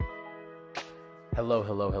Hello,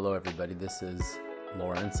 hello, hello, everybody. This is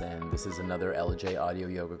Lawrence, and this is another LJ Audio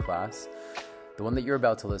Yoga class. The one that you're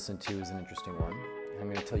about to listen to is an interesting one. I'm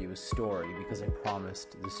going to tell you a story because I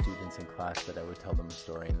promised the students in class that I would tell them a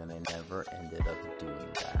story, and then I never ended up doing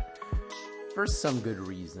that. For some good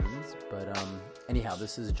reasons, but anyhow,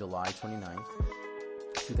 this is July 29th,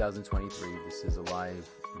 2023. This is a live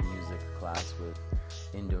music class with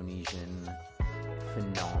Indonesian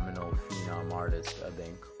phenomenal phenom artist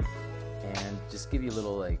Abink. And just give you a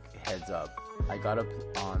little heads up. I got up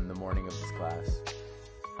on the morning of this class.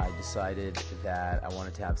 I decided that I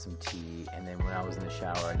wanted to have some tea, and then when I was in the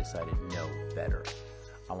shower, I decided no, better.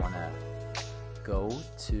 I want to go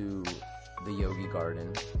to the Yogi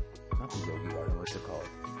Garden. Not the Yogi Garden, what's it called?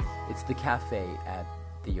 It's the cafe at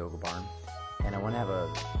the Yoga Barn, and I want to have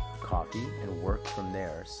a coffee and work from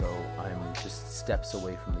there. So I'm just steps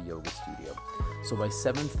away from the yoga studio. So by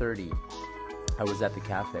 7:30, I was at the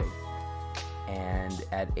cafe. And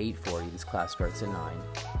at 8:40, this class starts at 9,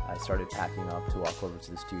 I started packing up to walk over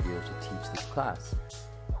to the studio to teach this class.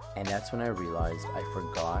 And that's when I realized I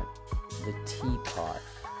forgot the teapot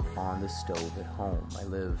on the stove at home. I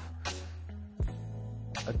live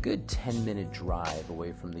a good 10-minute drive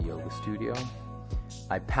away from the yoga studio.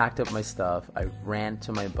 I packed up my stuff, I ran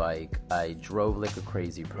to my bike, I drove like a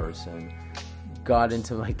crazy person, got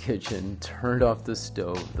into my kitchen, turned off the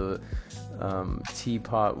stove. The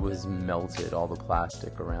teapot was melted, all the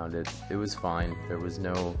plastic around it. It was fine. There was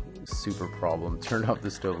no super problem. Turned off the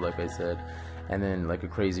stove, like I said, and then like a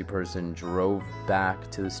crazy person drove back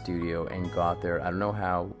to the studio and got there. I don't know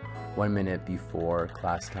how, 1 minute before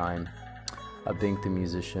class time, Abink the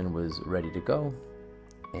musician was ready to go,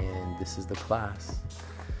 and this is the class.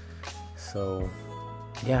 So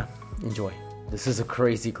yeah, enjoy. This is a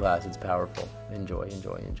crazy class. It's powerful. Enjoy,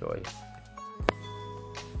 enjoy, enjoy.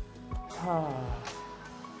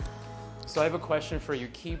 So I have a question for you.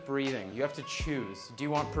 Keep breathing. You have to choose. Do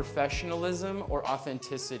you want professionalism or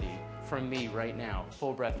authenticity from me right now?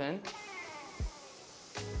 Full breath in.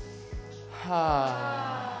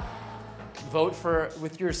 Vote for,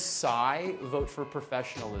 with your sigh, vote for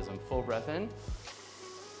professionalism. Full breath in.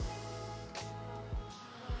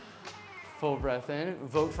 Full breath in.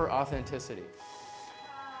 Vote for authenticity.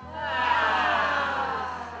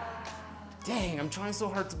 Dang, I'm trying so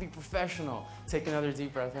hard to be professional. Take another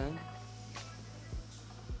deep breath in.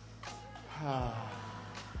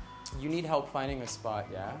 You need help finding a spot,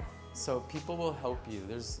 yeah? So people will help you.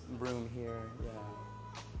 There's room here, yeah.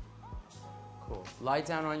 Cool. Lie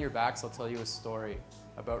down on your backs. I'll tell you a story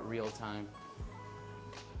about real time.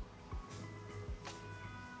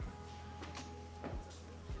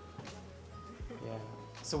 Yeah.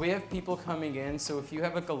 So we have people coming in, so if you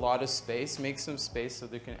have like a lot of space, make some space so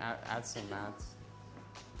they can add some mats.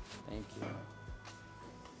 Thank you.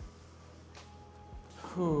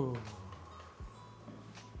 Whew.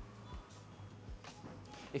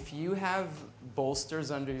 If you have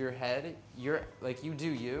bolsters under your head, you're like, you do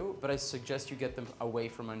you, but I suggest you get them away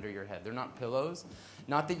from under your head. They're not pillows.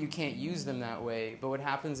 Not that you can't use them that way, but what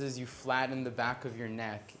happens is you flatten the back of your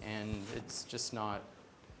neck, and it's just not,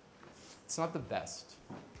 it's not the best.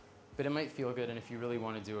 But it might feel good, and if you really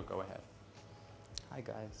want to do it, go ahead. Hi,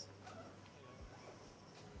 guys.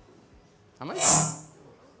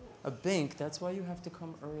 Abink, that's why you have to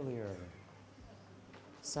come earlier.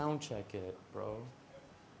 Sound check it, bro.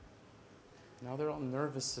 Now their all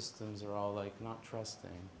nervous systems are all like not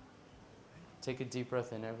trusting. Take a deep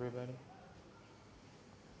breath in, everybody.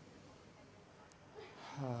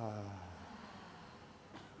 You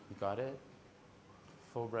got it?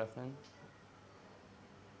 Full breath in.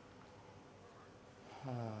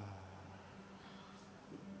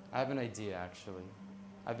 I have an idea, actually.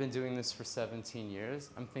 I've been doing this for 17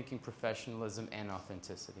 years. I'm thinking professionalism and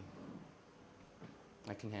authenticity.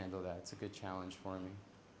 I can handle that. It's a good challenge for me.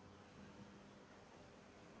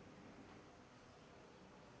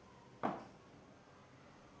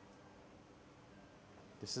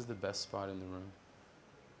 This is the best spot in the room.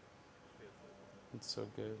 It's so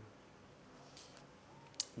good.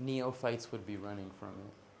 Neophytes would be running from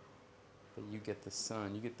it. But you get the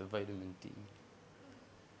sun, you get the vitamin D.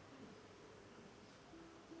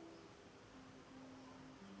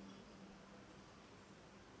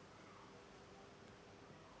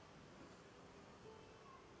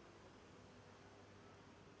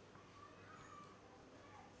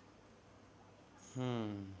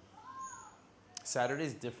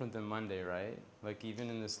 Saturday's different than Monday, right? Like even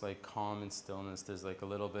in this like calm and stillness, there's like a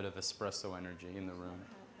little bit of espresso energy in the room.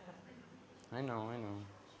 I know.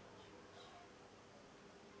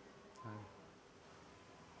 Hi.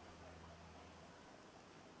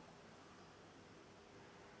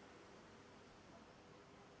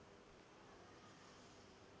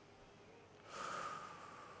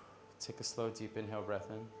 Take a slow, deep inhale, breath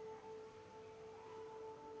in.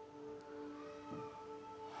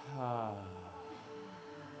 A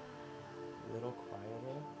little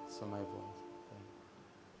quieter, so my voice. Okay.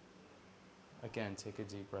 Again, take a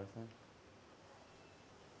deep breath in.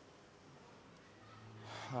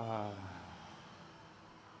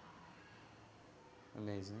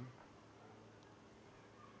 Amazing.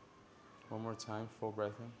 One more time, full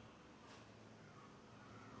breath in.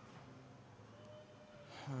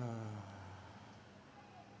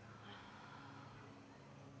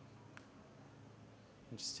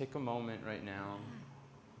 And just take a moment right now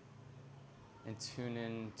and tune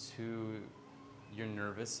in to your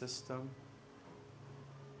nervous system.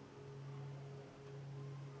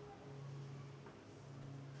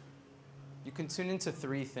 You can tune into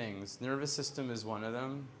 3 things. Nervous system is one of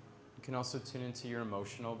them. You can also tune into your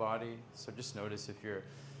emotional body. So just notice if you're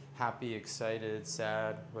happy, excited,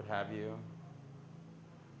 sad, what have you.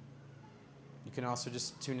 You can also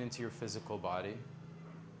just tune into your physical body.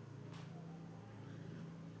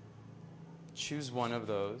 Choose one of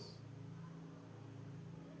those.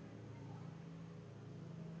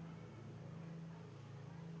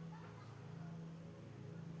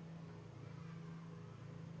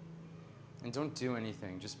 And don't do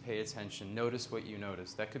anything, just pay attention. Notice what you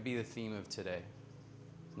notice. That could be the theme of today.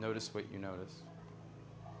 Notice what you notice.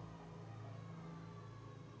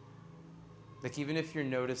 Like even if you're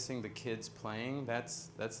noticing the kids playing,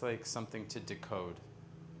 that's like something to decode.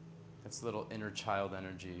 That's little inner child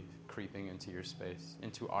energy creeping into your space,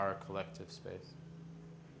 into our collective space.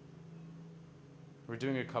 We're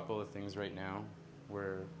doing a couple of things right now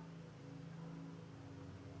where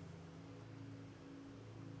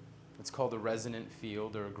it's called a resonant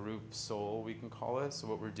field or a group soul, we can call it. So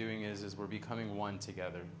what we're doing is we're becoming one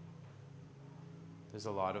together. There's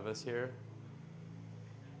a lot of us here.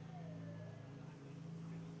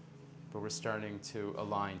 But we're starting to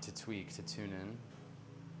align, to tweak, to tune in.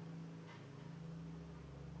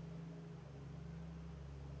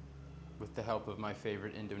 With the help of my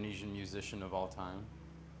favorite Indonesian musician of all time.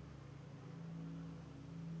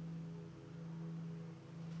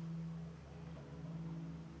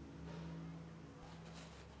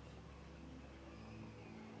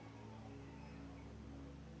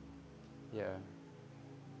 Yeah.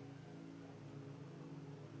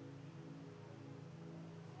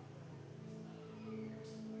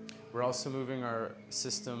 We're also moving our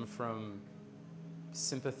system from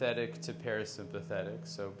sympathetic to parasympathetic.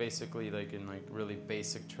 So basically, like in like really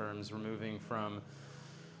basic terms, we're moving from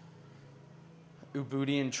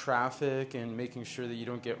Ubuntu in traffic and making sure that you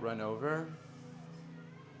don't get run over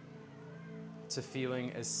to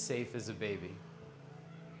feeling as safe as a baby.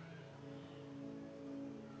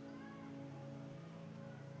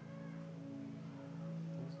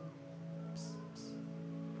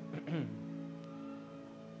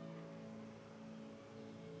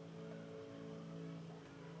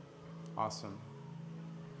 Awesome.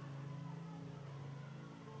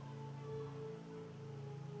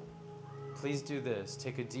 Please do this.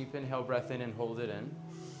 Take a deep inhale, breath in, and hold it in.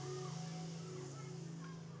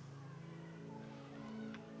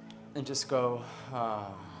 And just go,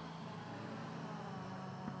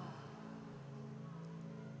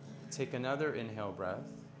 Take another inhale breath.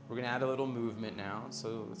 We're going to add a little movement now,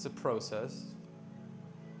 so it's a process.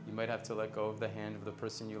 You might have to let go of the hand of the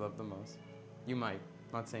person you love the most. You might.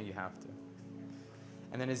 I'm not saying you have to.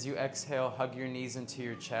 And then as you exhale, hug your knees into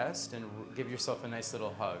your chest and give yourself a nice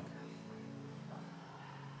little hug.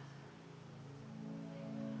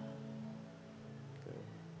 Good.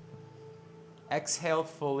 Exhale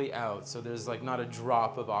fully out, so there's like not a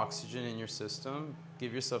drop of oxygen in your system.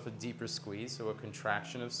 Give yourself a deeper squeeze, so a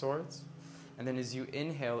contraction of sorts. And then as you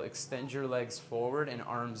inhale, extend your legs forward and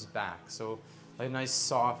arms back. So like a nice,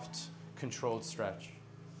 soft, controlled stretch.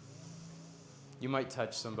 You might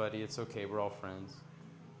touch somebody. It's okay. We're all friends.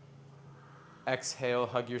 Exhale,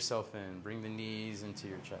 hug yourself in. Bring the knees into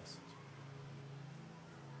your chest.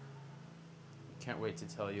 Can't wait to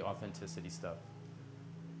tell you authenticity stuff.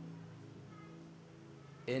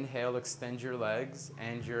 Inhale, extend your legs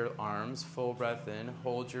and your arms. Full breath in.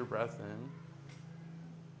 Hold your breath in.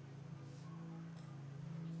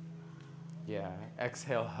 Yeah.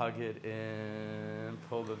 Exhale, hug it in.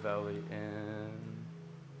 Pull the belly in.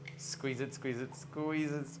 Squeeze it, squeeze it,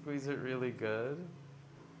 squeeze it, squeeze it really good.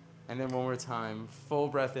 And then one more time, full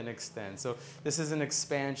breath in, extend. So this is an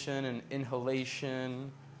expansion, an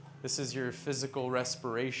inhalation. This is your physical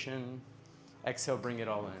respiration. Exhale, bring it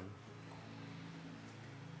all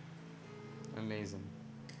in. Amazing.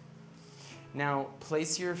 Now,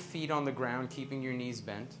 place your feet on the ground, keeping your knees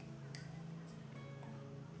bent.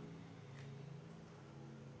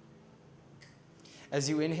 As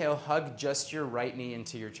you inhale, hug just your right knee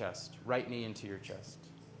into your chest. Right knee into your chest.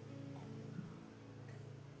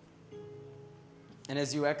 And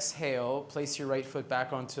as you exhale, place your right foot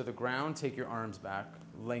back onto the ground. Take your arms back.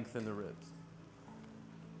 Lengthen the ribs.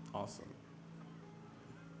 Awesome.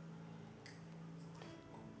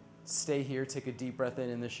 Stay here. Take a deep breath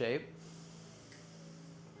in the shape.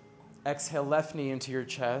 Exhale, left knee into your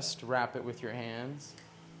chest. Wrap it with your hands.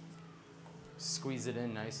 Squeeze it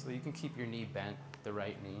in nicely. You can keep your knee bent, the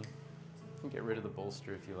right knee. You can get rid of the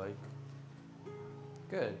bolster if you like.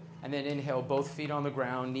 Good. And then inhale, both feet on the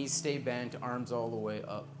ground, knees stay bent, arms all the way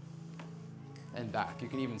up and back. You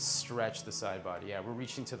can even stretch the side body. Yeah, we're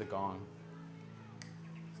reaching to the gong.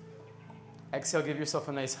 Exhale, give yourself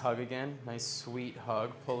a nice hug again. Nice sweet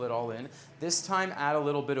hug. Pull it all in. This time, add a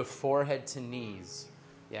little bit of forehead to knees.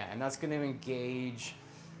 Yeah, and that's going to engage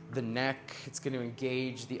the neck. It's going to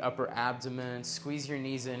engage the upper abdomen. Squeeze your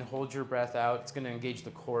knees in. Hold your breath out. It's going to engage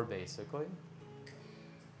the core, basically.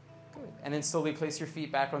 Good. And then slowly place your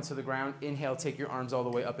feet back onto the ground. Inhale, take your arms all the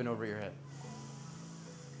way up and over your head.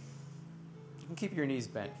 You can keep your knees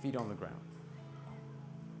bent, feet on the ground.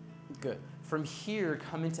 Good. From here,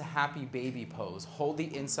 come into happy baby pose. Hold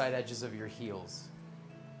the inside edges of your heels.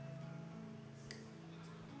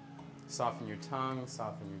 Soften your tongue,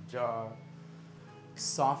 soften your jaw.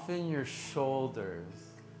 Soften your shoulders.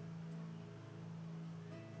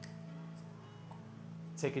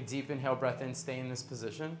 Take a deep inhale, breath in, stay in this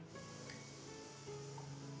position.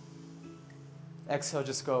 Exhale,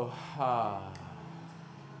 just go, ah.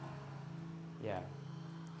 Yeah,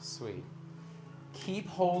 sweet. Keep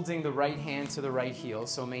holding the right hand to the right heel,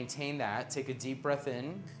 so maintain that. Take a deep breath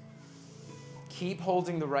in. Keep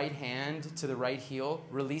holding the right hand to the right heel.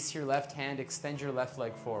 Release your left hand, extend your left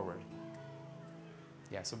leg forward.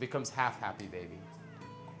 Yeah, so it becomes half happy baby.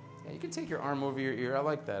 Yeah, you can take your arm over your ear. I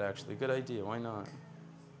like that, actually. Good idea. Why not?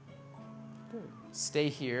 Good. Stay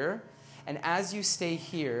here. And as you stay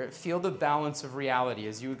here, feel the balance of reality.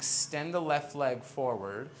 As you extend the left leg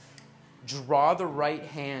forward, draw the right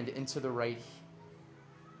hand into the right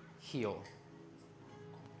heel.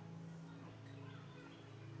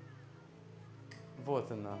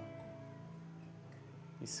 Вот она.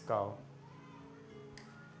 Искал.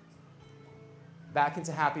 Back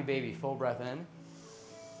into happy baby. Full breath in.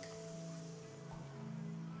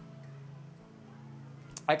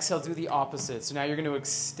 Exhale, do the opposite. So now you're going to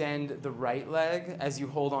extend the right leg as you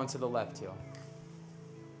hold on to the left heel.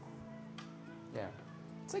 Yeah.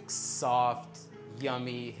 It's like soft,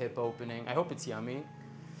 yummy hip opening. I hope it's yummy.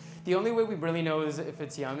 The only way we really know is if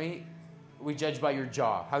it's yummy, we judge by your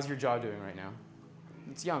jaw. How's your jaw doing right now?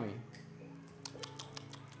 It's yummy.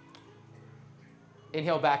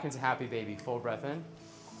 Inhale back into happy baby. Full breath in.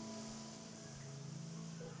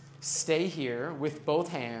 Stay here with both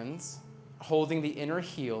hands, holding the inner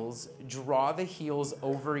heels. Draw the heels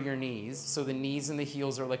over your knees. So the knees and the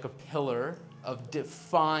heels are like a pillar of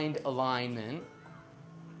defined alignment.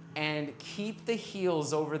 And keep the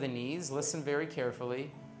heels over the knees. Listen very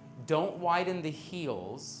carefully. Don't widen the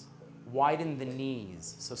heels. Widen the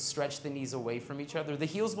knees. So stretch the knees away from each other. The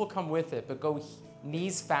heels will come with it, but go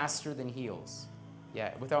knees faster than heels.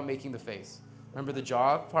 Yeah, without making the face. Remember the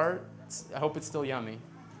jaw part? I hope it's still yummy.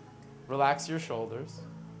 Relax your shoulders.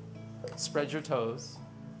 Spread your toes.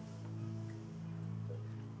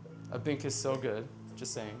 Abink is so good.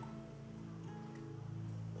 Just saying.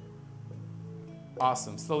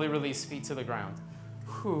 Awesome. Slowly release feet to the ground.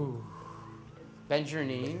 Whew. Bend your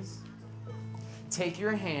knees. Take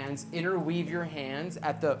your hands, interweave your hands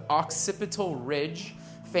at the occipital ridge.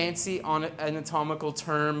 Fancy anatomical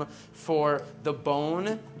term for the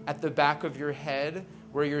bone at the back of your head,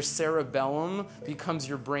 where your cerebellum becomes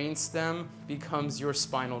your brainstem, becomes your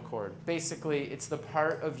spinal cord. Basically, it's the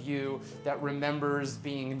part of you that remembers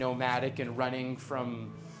being nomadic and running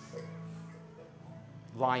from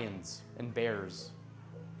lions and bears.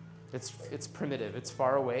 It's primitive, it's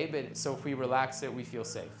far away, but so if we relax it, we feel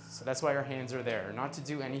safe. So that's why our hands are there, not to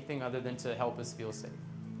do anything other than to help us feel safe.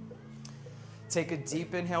 Take a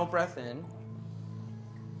deep inhale, breath in.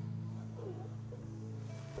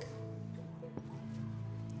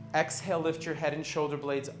 Exhale, lift your head and shoulder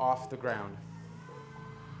blades off the ground.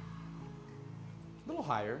 A little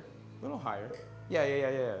higher, a little higher.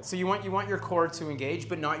 Yeah. So you want your core to engage,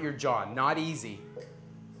 but not your jaw. Not easy.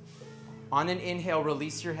 On an inhale,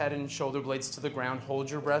 release your head and shoulder blades to the ground. Hold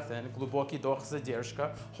your breath in. Глубокий вдох,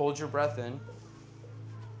 задержка. Hold your breath in.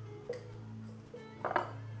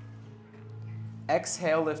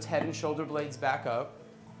 Exhale, lift head and shoulder blades back up.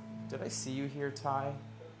 Did I see you here, Ty?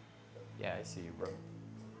 Yeah, I see you, bro.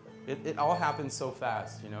 It all happens so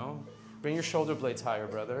fast, you know? Bring your shoulder blades higher,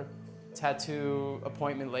 brother. Tattoo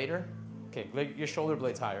appointment later? Okay, your shoulder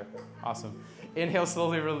blades higher. Awesome. Inhale,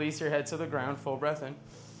 slowly release your head to the ground. Full breath in.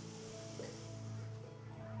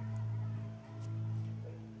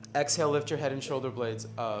 Exhale, lift your head and shoulder blades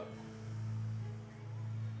up.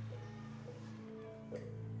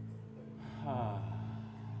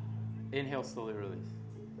 Inhale, slowly release.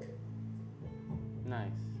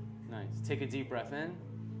 Nice, nice. Take a deep breath in.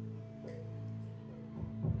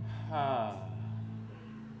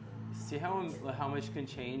 See how much can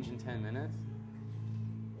change in 10 minutes?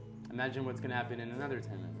 Imagine what's going to happen in another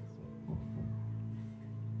 10 minutes.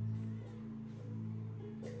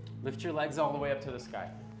 Lift your legs all the way up to the sky.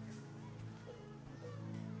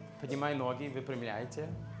 Поднимай ноги, выпрямляйте.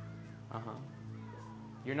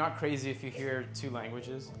 You're not crazy if you hear 2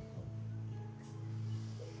 languages.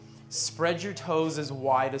 Spread your toes as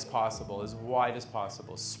wide as possible, as wide as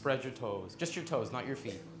possible. Spread your toes. Just your toes, not your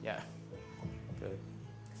feet. Yeah. Good.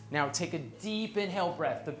 Now take a deep inhale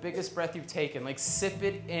breath, the biggest breath you've taken. Like sip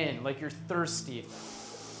it in, like you're thirsty.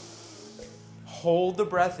 Hold the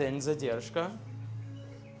breath in, задержка.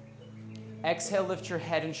 Exhale, lift your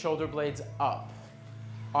head and shoulder blades up,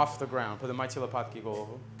 off the ground. Поднимайте лопатки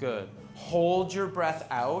голову. Good. Hold your breath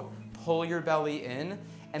out, pull your belly in,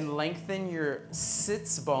 and lengthen your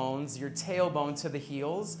sits bones, your tailbone to the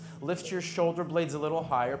heels. Lift your shoulder blades a little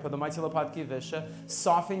higher. Поднимайте лопатки выше.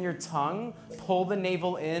 Soften your tongue. Pull the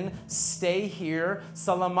navel in. Stay here.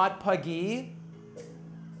 Salamat pagi.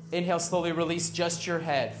 Inhale, slowly release just your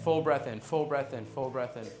head. Full breath in, full breath in, full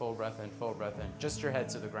breath in, full breath in, full breath in. Just your head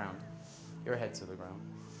to the ground. Your head to the ground.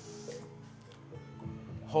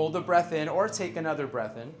 Hold a breath in or take another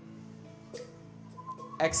breath in.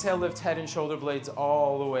 Exhale, lift head and shoulder blades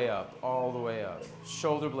all the way up, all the way up.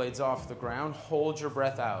 Shoulder blades off the ground. Hold your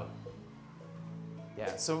breath out.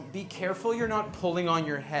 Yeah, so be careful you're not pulling on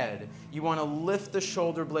your head. You want to lift the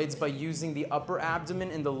shoulder blades by using the upper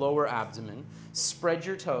abdomen and the lower abdomen. Spread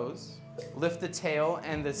your toes. Lift the tail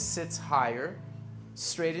and the sits higher.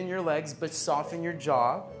 Straighten your legs, but soften your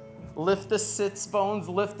jaw. Lift the sits bones.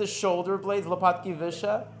 Lift the shoulder blades. Lopatki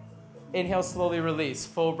Visha. Inhale, slowly release.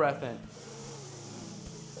 Full breath in.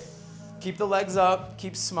 Keep the legs up,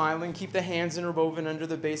 keep smiling, keep the hands interwoven under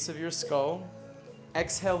the base of your skull.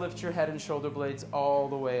 Exhale, lift your head and shoulder blades all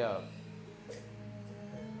the way up.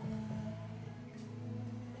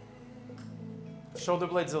 Shoulder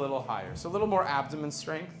blades a little higher, so a little more abdomen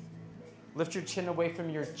strength. Lift your chin away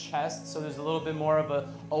from your chest, so there's a little bit more of an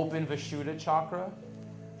open Vishuddha chakra.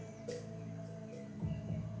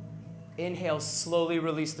 Inhale, slowly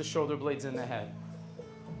release the shoulder blades in the head.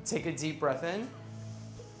 Take a deep breath in.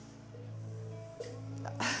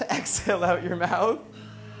 Exhale out your mouth.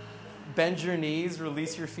 Bend your knees,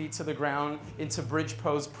 release your feet to the ground into bridge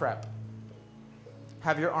pose prep.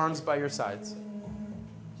 Have your arms by your sides.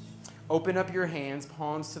 Open up your hands,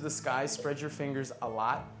 palms to the sky, spread your fingers a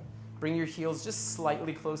lot. Bring your heels just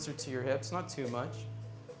slightly closer to your hips, not too much.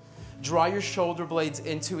 Draw your shoulder blades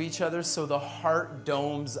into each other so the heart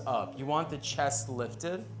domes up. You want the chest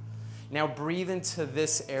lifted. Now breathe into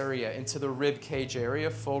this area, into the rib cage area,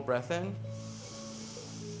 full breath in.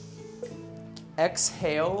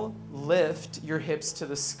 Exhale, lift your hips to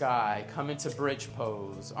the sky. Come into bridge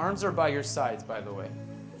pose. Arms are by your sides, by the way.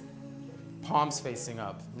 Palms facing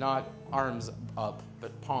up. Not arms up,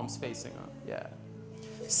 but palms facing up. Yeah.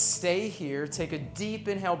 Stay here. Take a deep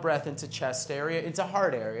inhale breath into chest area, into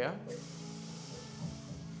heart area.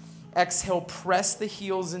 Exhale, press the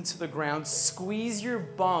heels into the ground. Squeeze your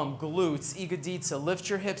bum, glutes, ягодица. Lift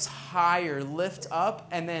your hips higher. Lift up,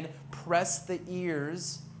 and then press the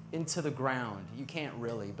ears into the ground. You can't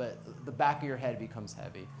really, but the back of your head becomes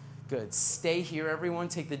heavy. Good. Stay here, everyone.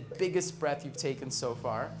 Take the biggest breath you've taken so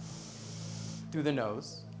far. Through the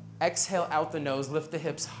nose. Exhale out the nose. Lift the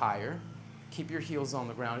hips higher. Keep your heels on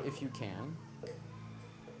the ground if you can.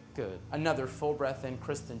 Good. Another full breath in.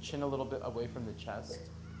 Kristen, chin a little bit away from the chest.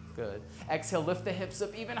 Good. Exhale, lift the hips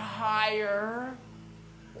up even higher.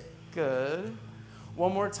 Good.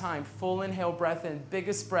 One more time. Full inhale, breath in.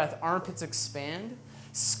 Biggest breath. Armpits expand.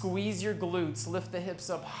 Squeeze your glutes, lift the hips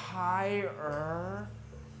up higher,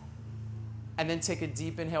 and then take a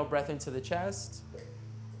deep inhale breath into the chest.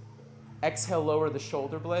 Exhale, lower the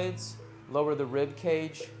shoulder blades, lower the rib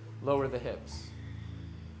cage, lower the hips.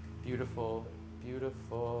 Beautiful,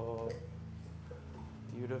 beautiful,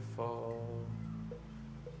 beautiful.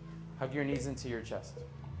 Hug your knees into your chest.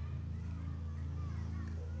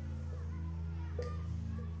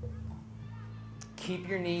 Keep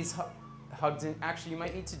your knees hugged in. Actually, you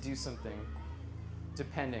might need to do something,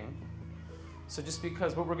 depending. So just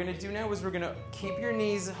because what we're going to do now is we're going to keep your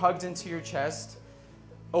knees hugged into your chest.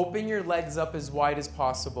 Open your legs up as wide as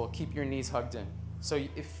possible. Keep your knees hugged in. So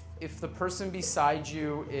if the person beside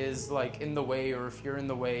you is like in the way, or if you're in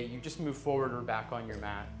the way, you just move forward or back on your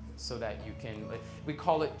mat so that you can, like, we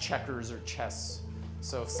call it checkers or chess.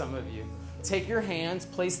 So some of you, take your hands,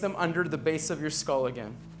 place them under the base of your skull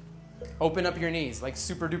again. Open up your knees, like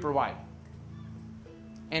super duper wide.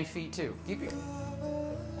 And feet too. Keep your...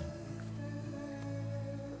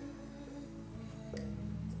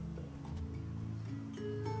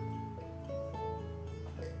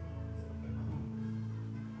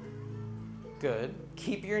 Good.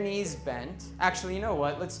 Keep your knees bent. Actually, you know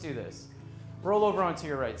what? Let's do this. Roll over onto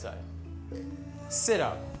your right side. Sit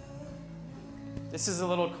up. This is a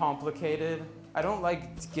little complicated. I don't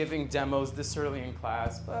like giving demos this early in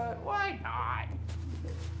class, but why not?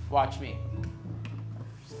 Watch me.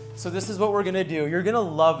 So this is what we're going to do. You're going to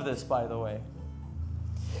love this, by the way.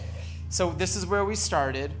 So this is where we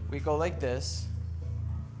started. We go like this.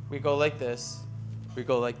 We go like this. We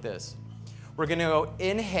go like this. We're going to go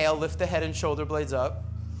inhale, lift the head and shoulder blades up.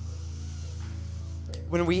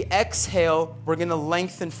 When we exhale, we're going to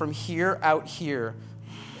lengthen from here out here.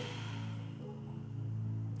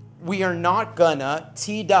 We are not gonna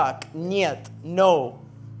tidak, niet, no.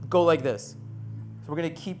 Go like this. So we're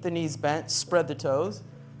gonna keep the knees bent, spread the toes.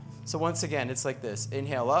 So once again, it's like this.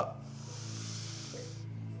 Inhale up.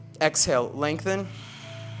 Exhale, lengthen.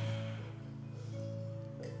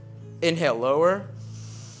 Inhale, lower.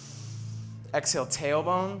 Exhale,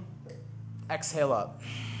 tailbone. Exhale up.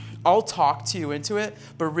 I'll talk to you into it,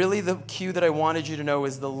 but really the cue that I wanted you to know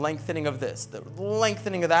is the lengthening of this, the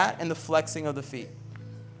lengthening of that, and the flexing of the feet.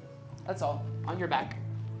 That's all. On your back.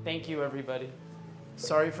 Thank you, everybody.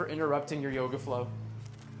 Sorry for interrupting your yoga flow.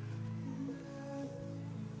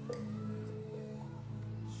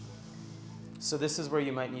 So this is where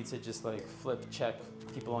you might need to just like flip, check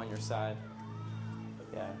people on your side.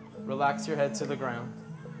 Yeah. Relax your head to the ground.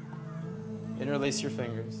 Interlace your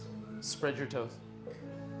fingers. Spread your toes.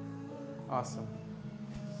 Awesome.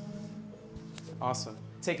 Awesome.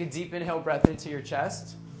 Take a deep inhale breath into your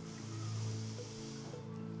chest.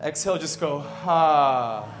 Exhale, just go,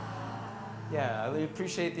 ha. Yeah, I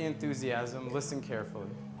appreciate the enthusiasm. Listen carefully.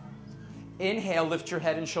 Inhale, lift your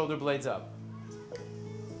head and shoulder blades up.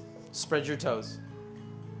 Spread your toes.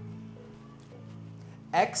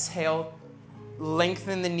 Exhale,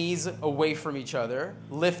 lengthen the knees away from each other.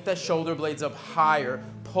 Lift the shoulder blades up higher.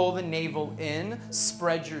 Pull the navel in.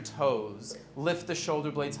 Spread your toes. Lift the shoulder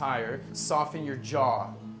blades higher. Soften your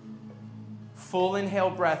jaw. Full inhale,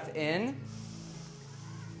 breath in.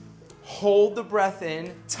 Hold the breath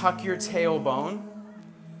in, tuck your tailbone.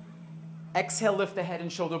 Exhale, lift the head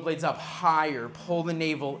and shoulder blades up higher. Pull the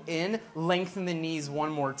navel in, lengthen the knees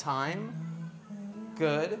one more time.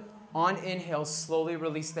 Good. On inhale, slowly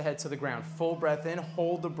release the head to the ground. Full breath in,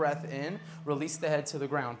 hold the breath in, release the head to the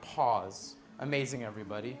ground. Pause. Amazing,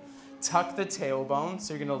 everybody. Tuck the tailbone,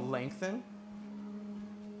 so you're going to lengthen.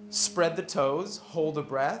 Spread the toes, hold a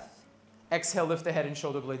breath. Exhale, lift the head and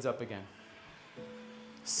shoulder blades up again.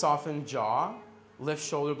 Soften jaw, lift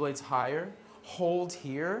shoulder blades higher, hold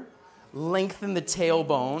here, lengthen the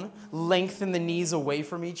tailbone, lengthen the knees away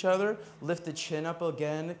from each other, lift the chin up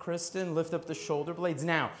again, Kristen, lift up the shoulder blades.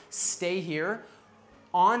 Now, stay here.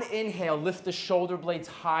 On inhale, lift the shoulder blades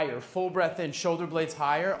higher, full breath in, shoulder blades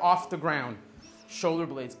higher, off the ground. Shoulder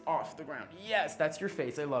blades off the ground. Yes, that's your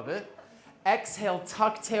face, I love it. Exhale,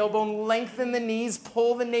 tuck tailbone, lengthen the knees,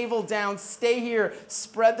 pull the navel down, stay here,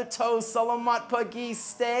 spread the toes, Salamat Pagi,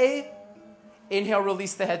 stay. Inhale,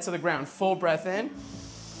 release the head to the ground, full breath in.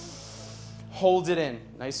 Hold it in,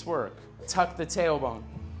 nice work. Tuck the tailbone,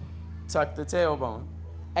 tuck the tailbone.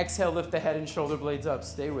 Exhale, lift the head and shoulder blades up,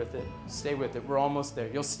 stay with it, we're almost there.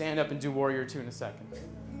 You'll stand up and do warrior two in a second.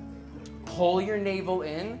 Pull your navel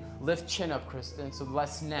in, lift chin up, Kristen, so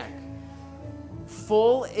less neck.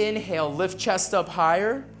 Full inhale, lift chest up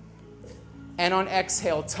higher. And on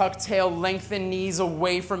exhale, tuck tail, lengthen knees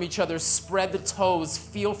away from each other. Spread the toes,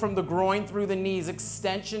 feel from the groin through the knees.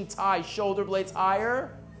 Extension tie, shoulder blades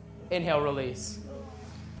higher. Inhale, release.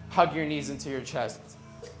 Hug your knees into your chest.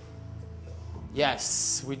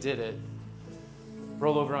 Yes, we did it.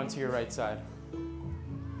 Roll over onto your right side.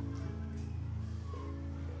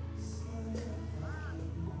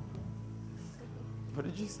 What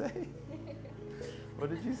did you say? What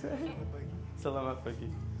did you say? Salamat pagi.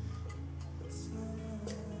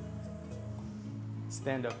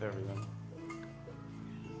 Stand up, everyone.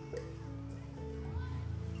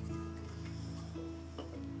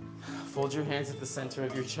 Fold your hands at the center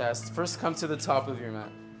of your chest. First, come to the top of your mat.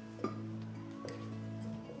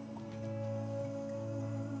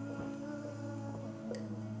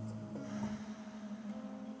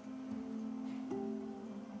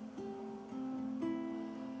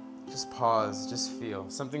 Just pause, just feel.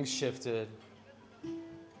 Something shifted.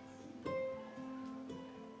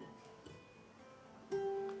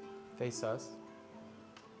 Face us.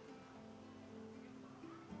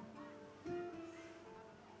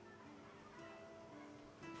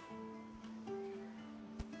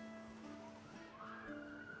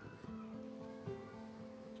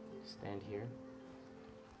 Stand here.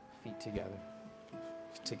 Feet together.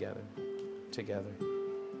 Together. Together.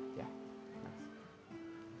 Yeah. Nice.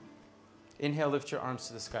 Inhale, lift your arms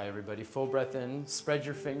to the sky, everybody. Full breath in. Spread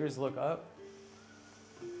your fingers, look up.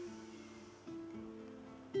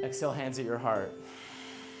 Exhale, hands at your heart.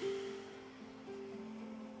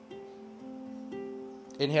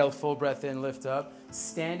 Inhale, full breath in, lift up.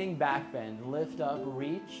 Standing back bend, lift up,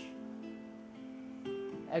 reach.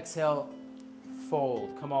 Exhale,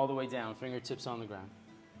 fold, come all the way down, fingertips on the ground.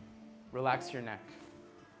 Relax your neck.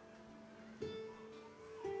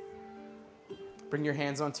 Bring your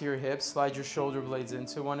hands onto your hips, slide your shoulder blades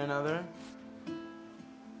into one another.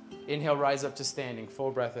 Inhale, rise up to standing,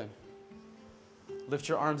 full breath in. Lift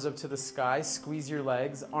your arms up to the sky, squeeze your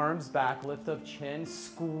legs, arms back, lift up chin,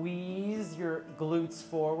 squeeze your glutes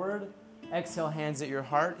forward. Exhale, hands at your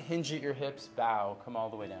heart, hinge at your hips, bow, come all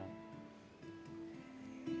the way down.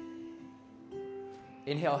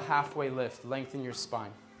 Inhale, halfway lift, lengthen your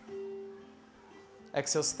spine.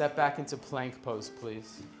 Exhale, step back into plank pose,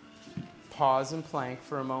 please. Pause and plank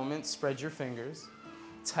for a moment, spread your fingers.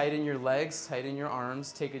 Tighten your legs, tighten your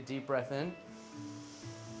arms, take a deep breath in.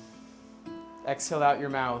 Exhale out your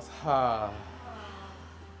mouth.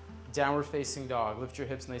 Downward facing dog. Lift your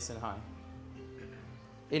hips nice and high.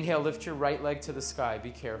 Inhale, lift your right leg to the sky.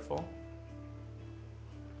 Be careful.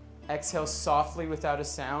 Exhale softly without a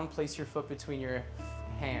sound. Place your foot between your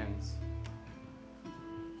hands.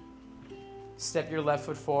 Step your left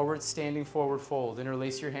foot forward, standing forward fold.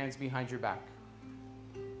 Interlace your hands behind your back.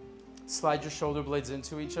 Slide your shoulder blades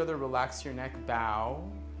into each other. Relax your neck. Bow.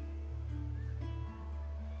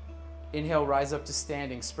 Inhale, rise up to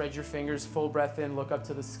standing. Spread your fingers, full breath in, look up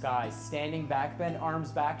to the sky. Standing back bend,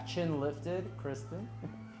 arms back, chin lifted. Kristen.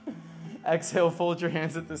 Exhale, fold your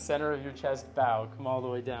hands at the center of your chest. Bow, come all the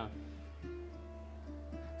way down.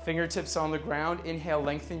 Fingertips on the ground. Inhale,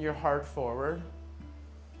 lengthen your heart forward.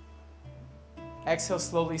 Exhale,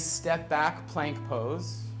 slowly step back, plank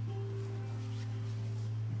pose.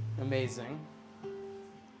 Amazing.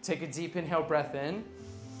 Take a deep inhale, breath in.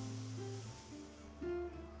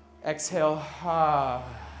 Exhale,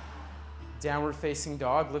 downward facing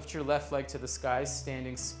dog. Lift your left leg to the sky,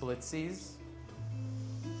 standing splitsies.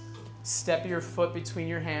 Step your foot between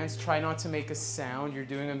your hands. Try not to make a sound. You're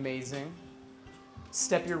doing amazing.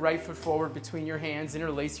 Step your right foot forward between your hands.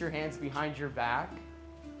 Interlace your hands behind your back.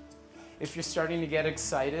 If you're starting to get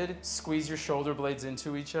excited, squeeze your shoulder blades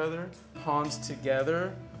into each other. Palms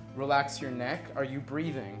together. Relax your neck. Are you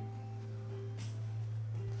breathing?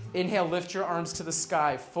 Inhale, lift your arms to the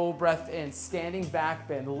sky, full breath in, standing back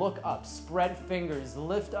bend, look up, spread fingers,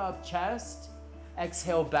 lift up chest,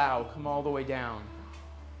 exhale, bow, come all the way down.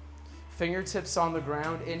 Fingertips on the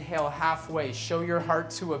ground, inhale halfway, show your heart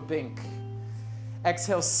to Abink.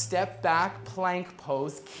 Exhale, step back, plank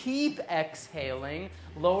pose, keep exhaling,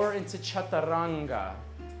 lower into chaturanga.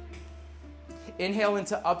 Inhale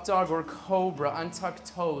into up dog or cobra, untuck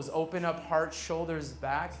toes, open up heart, shoulders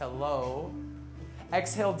back, hello.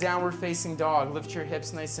 Exhale, downward facing dog. Lift your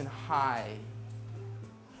hips nice and high.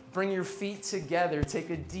 Bring your feet together. Take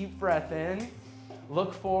a deep breath in.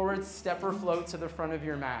 Look forward, step or float to the front of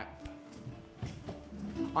your mat.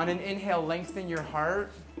 On an inhale, lengthen your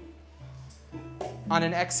heart. On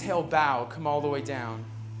an exhale, bow. Come all the way down.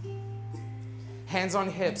 Hands on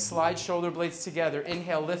hips, slide shoulder blades together.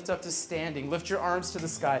 Inhale, lift up to standing. Lift your arms to the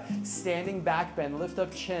sky. Standing back bend, lift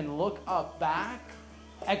up chin, look up, back.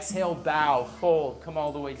 Exhale, bow, fold, come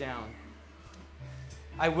all the way down.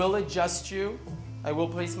 I will adjust you. I will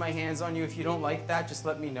place my hands on you. If you don't like that, just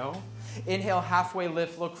let me know. Inhale, halfway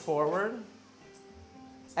lift, look forward.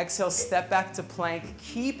 Exhale, step back to plank.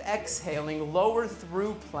 Keep exhaling, lower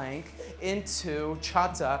through plank into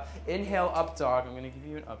chata. Inhale, up dog. I'm going to give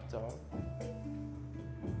you an up dog.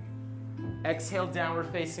 Exhale, downward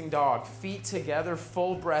facing dog. Feet together,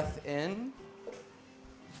 full breath in.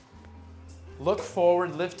 Look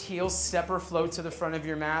forward, lift heels, step or float to the front of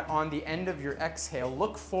your mat on the end of your exhale.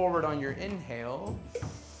 Look forward on your inhale.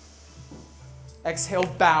 Exhale,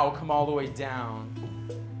 bow, come all the way down.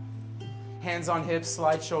 Hands on hips,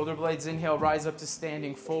 slide shoulder blades. Inhale, rise up to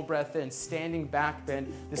standing, full breath in. Standing back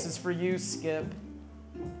bend. This is for you, Skip.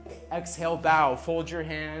 Exhale, bow, fold your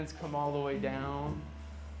hands, come all the way down.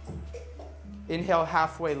 Inhale,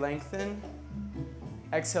 halfway lengthen.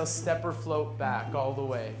 Exhale, step or float back all the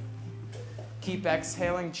way. Keep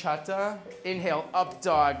exhaling, Chata. Inhale, up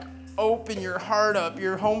dog. Open your heart up.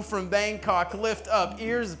 You're home from Bangkok. Lift up,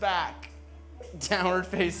 ears back. Downward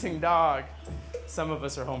facing dog. Some of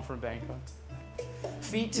us are home from Bangkok.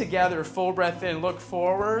 Feet together, full breath in. Look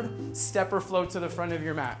forward. Step or float to the front of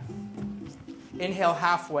your mat. Inhale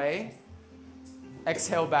halfway.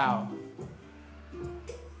 Exhale, bow.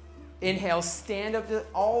 Inhale, stand up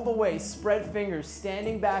all the way. Spread fingers,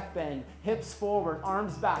 standing back bend. Hips forward,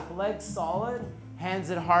 arms back, legs solid. Hands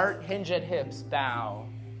at heart, hinge at hips, bow.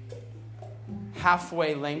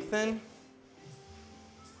 Halfway lengthen.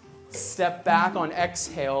 Step back on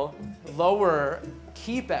exhale. Lower,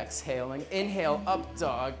 keep exhaling. Inhale, up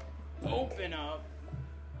dog. Open up.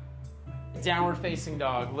 Downward facing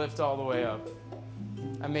dog. Lift all the way up.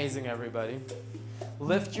 Amazing, everybody.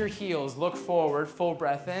 Lift your heels. Look forward. Full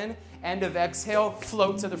breath in. End of exhale.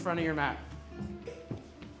 Float to the front of your mat.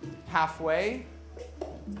 Halfway.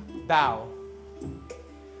 Bow.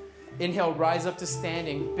 Inhale, rise up to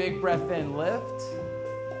standing. Big breath in. Lift.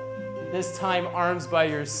 This time, arms by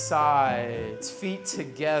your sides. Feet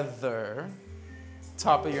together.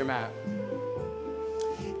 Top of your mat.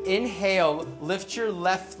 Inhale, lift your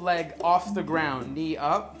left leg off the ground. Knee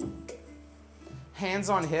up. Hands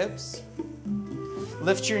on hips.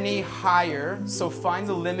 Lift your knee higher, so find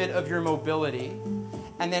the limit of your mobility.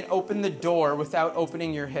 And then open the door without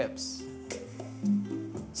opening your hips.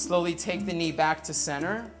 Slowly take the knee back to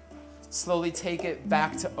center. Slowly take it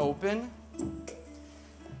back to open.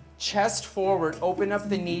 Chest forward, open up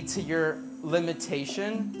the knee to your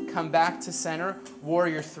limitation. Come back to center,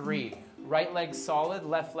 warrior three. Right leg solid,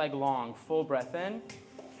 left leg long. Full breath in.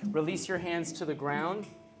 Release your hands to the ground.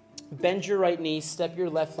 Bend your right knee, step your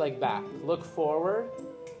left leg back. Look forward.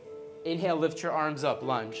 Inhale, lift your arms up,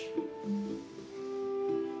 lunge.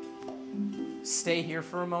 Stay here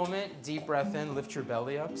for a moment. Deep breath in, lift your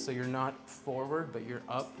belly up so you're not forward, but you're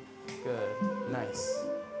up. Good, nice.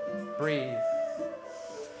 Breathe.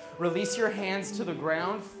 Release your hands to the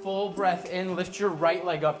ground. Full breath in, lift your right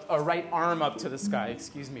leg up, or right arm up to the sky.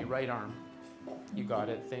 Right arm. You got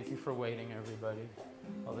it. Thank you for waiting, everybody.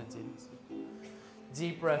 All the deeds.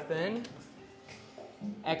 Deep breath in.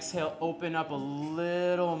 Exhale, open up a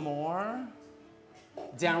little more.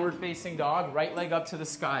 Downward facing dog, right leg up to the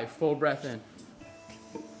sky. Full breath in.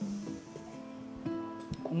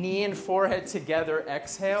 Knee and forehead together,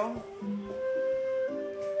 exhale.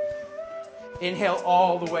 Inhale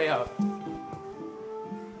all the way up.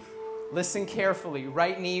 Listen carefully.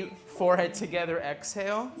 Right knee, forehead together,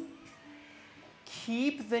 exhale.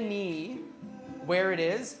 Keep the knee where it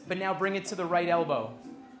is, but now bring it to the right elbow.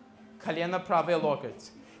 Kalyana prave loket.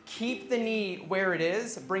 Keep the knee where it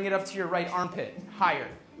is, bring it up to your right armpit, higher.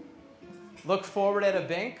 Look forward at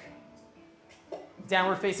Abink.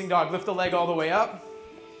 Downward facing dog, lift the leg all the way up.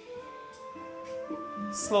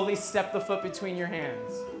 Slowly step the foot between your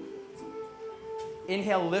hands.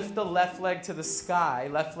 Inhale, lift the left leg to the sky,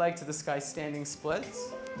 standing splits.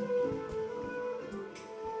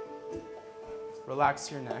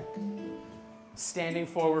 Relax your neck. Standing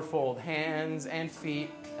forward fold, hands and feet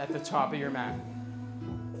at the top of your mat.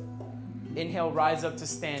 Inhale, rise up to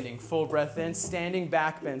standing. Full breath in, standing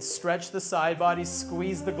back bend. Stretch the side body,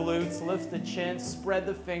 squeeze the glutes, lift the chin, spread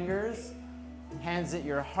the fingers. Hands at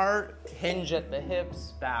your heart, hinge at the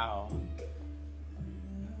hips, bow.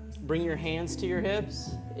 Bring your hands to your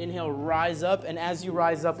hips. Inhale, rise up, and as you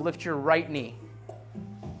rise up, lift your right knee.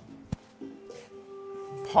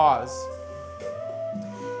 Pause.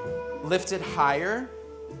 Lift it higher,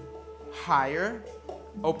 higher.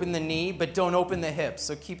 Open the knee, but don't open the hips.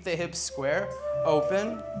 So keep the hips square.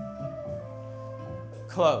 Open.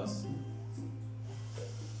 Close.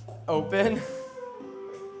 Open.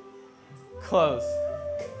 Close.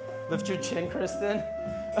 Lift your chin, Kristen.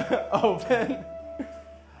 Open.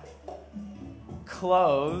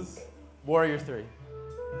 Close. Warrior three.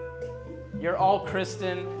 You're all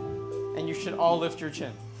Kristen, and you should all lift your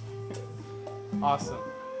chin. Awesome.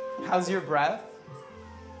 How's your breath?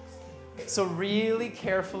 So really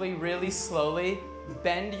carefully, really slowly,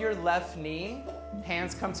 bend your left knee,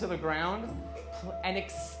 hands come to the ground, and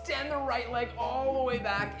extend the right leg all the way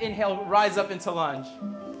back. Inhale, rise up into lunge.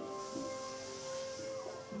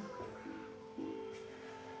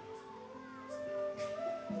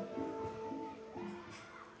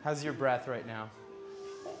 How's your breath right now?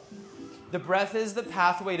 The breath is the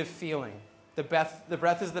pathway to feeling. The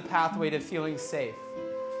breath is the pathway to feeling safe.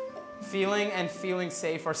 Feeling and feeling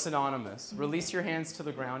safe are synonymous. Release your hands to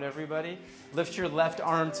the ground, everybody. Lift your left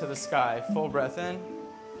arm to the sky. Full breath in.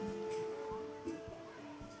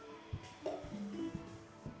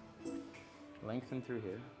 Lengthen through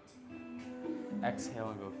here. Exhale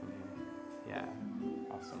and go from here. Yeah,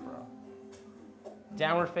 awesome, bro.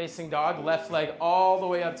 Downward facing dog, left leg all the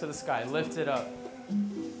way up to the sky. Lift it up.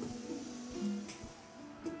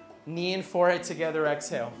 Knee and forehead together,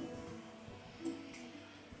 exhale.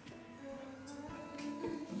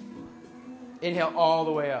 Inhale all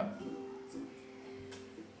the way up.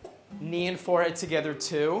 Knee and forehead together,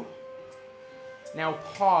 2. Now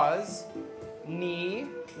pause, knee,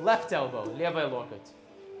 left elbow, levay loket.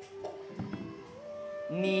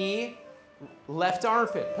 Knee, left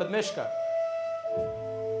armpit, podmishka.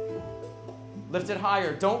 Lift it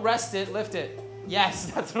higher. Don't rest it, lift it. Yes,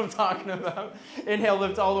 that's what I'm talking about. Inhale,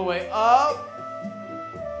 lift all the way up.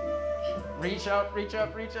 Reach up, reach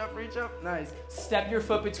up, reach up, reach up. Nice. Step your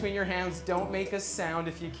foot between your hands. Don't make a sound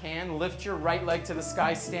if you can. Lift your right leg to the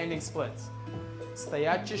sky, standing splits.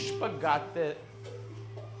 Stoячий шпагат.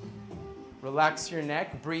 Relax your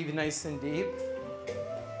neck. Breathe nice and deep.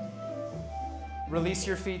 Release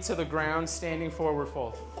your feet to the ground, standing forward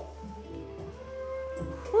fold.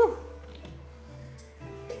 Whew.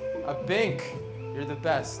 Abink. You're the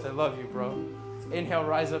best. I love you, bro. Inhale,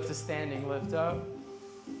 rise up to standing. Lift up.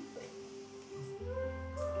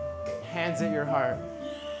 Hands at your heart.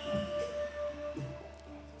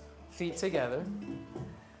 Feet together.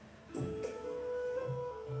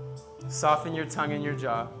 Soften your tongue and your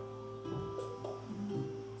jaw.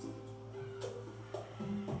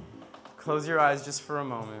 Close your eyes just for a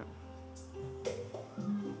moment.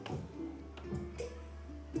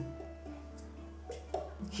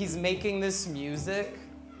 He's making this music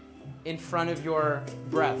in front of your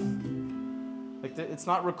breath. Like it's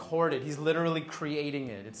not recorded. He's literally creating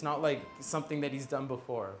it. It's not like something that he's done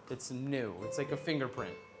before. It's new. It's like a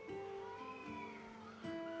fingerprint.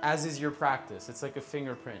 As is your practice. It's like a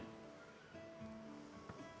fingerprint.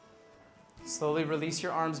 Slowly release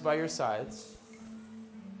your arms by your sides.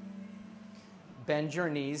 Bend your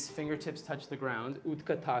knees. Fingertips touch the ground.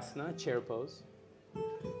 Utkatasana, chair pose.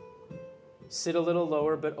 Sit a little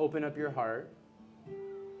lower, but open up your heart.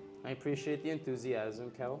 I appreciate the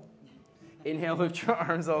enthusiasm, Kel. Inhale, lift your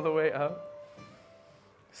arms all the way up.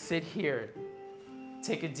 Sit here.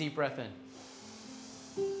 Take a deep breath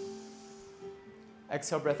in.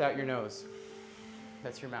 Exhale, breath out your nose.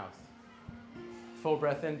 That's your mouth. Full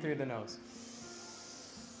breath in through the nose.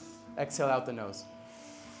 Exhale out the nose.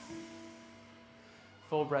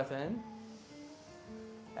 Full breath in.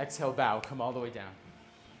 Exhale, bow. Come all the way down.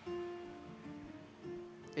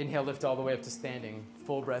 Inhale, lift all the way up to standing.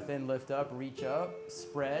 Full breath in, lift up, reach up,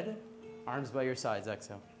 spread. Arms by your sides,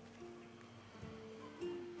 exhale.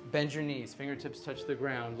 Bend your knees, fingertips touch the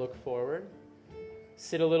ground, look forward.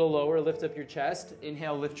 Sit a little lower, lift up your chest.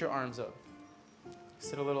 Inhale, lift your arms up.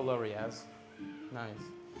 Sit a little lower, Yaz. Nice.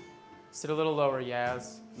 Sit a little lower,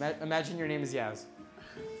 Yaz. Imagine your name is Yaz.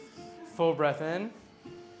 Full breath in.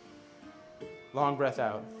 Long breath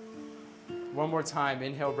out. One more time,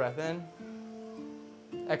 inhale, breath in.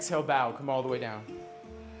 Exhale, bow, come all the way down.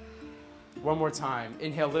 One more time.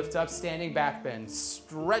 Inhale, lift up, standing back bend.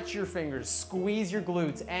 Stretch your fingers, squeeze your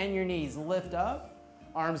glutes and your knees. Lift up,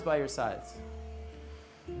 arms by your sides.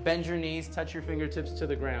 Bend your knees, touch your fingertips to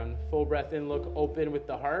the ground. Full breath in, look open with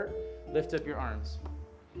the heart. Lift up your arms.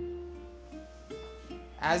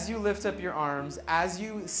 As you lift up your arms, as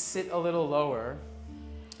you sit a little lower,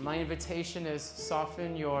 my invitation is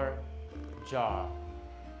soften your jaw.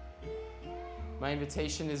 My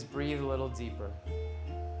invitation is breathe a little deeper.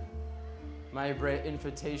 My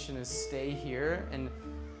invitation is stay here and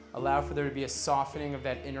allow for there to be a softening of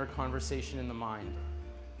that inner conversation in the mind.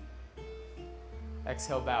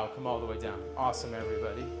 Exhale, bow, come all the way down. Awesome,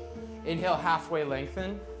 everybody. Inhale, halfway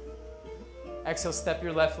lengthen. Exhale, step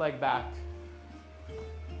your left leg back.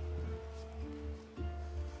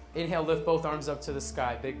 Inhale, lift both arms up to the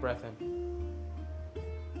sky. Big breath in.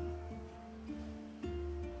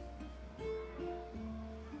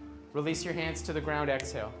 Release your hands to the ground,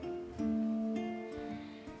 exhale.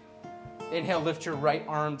 Inhale, lift your right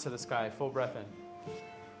arm to the sky. Full breath in.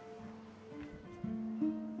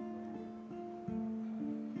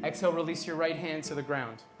 Exhale, release your right hand to the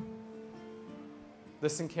ground.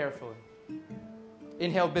 Listen carefully.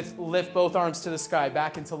 Inhale, lift both arms to the sky,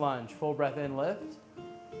 back into lunge. Full breath in, lift.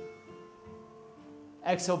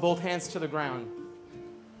 Exhale, both hands to the ground.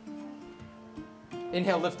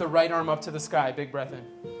 Inhale, lift the right arm up to the sky. Big breath in.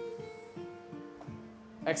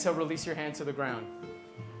 Exhale, release your hand to the ground.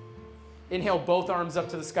 Inhale, both arms up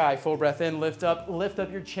to the sky. Full breath in, lift up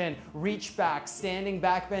your chin. Reach back, standing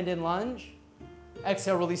back bend in lunge.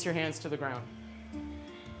 Exhale, release your hands to the ground.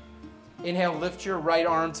 Inhale, lift your right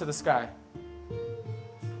arm to the sky.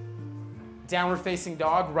 Downward facing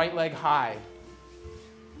dog, right leg high.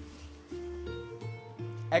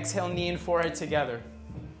 Exhale, knee and forehead together.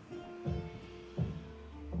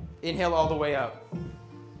 Inhale all the way up.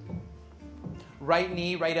 Right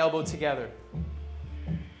knee, right elbow together.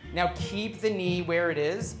 Now keep the knee where it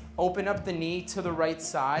is. Open up the knee to the right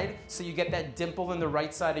side so you get that dimple in the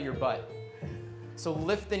right side of your butt. So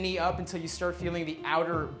lift the knee up until you start feeling the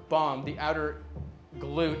outer bum, the outer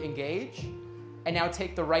glute engage. And now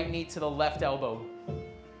take the right knee to the left elbow.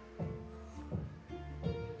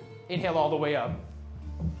 Inhale all the way up.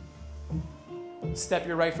 Step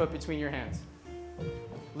your right foot between your hands.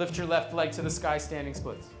 Lift your left leg to the sky, standing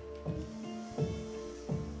splits.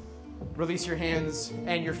 Release your hands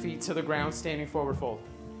and your feet to the ground, standing forward fold.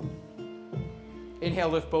 Inhale,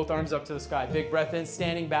 lift both arms up to the sky. Big breath in,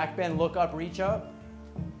 standing back bend, look up, reach up.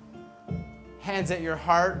 Hands at your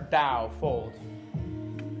heart, bow, fold.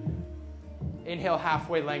 Inhale,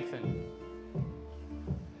 halfway lengthen.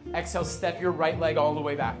 Exhale, step your right leg all the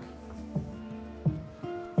way back.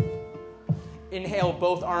 Inhale,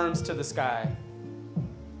 both arms to the sky.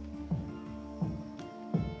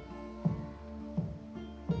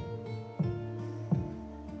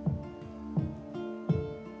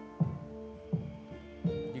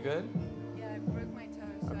 You good? Yeah, I broke my toe,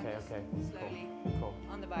 so Okay, I'm just okay. slowly Cool.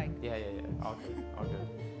 on the bike. Yeah. All good, all good.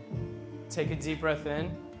 Take a deep breath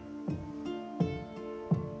in.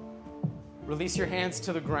 Release your hands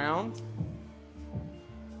to the ground.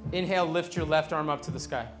 Inhale, lift your left arm up to the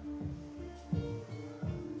sky.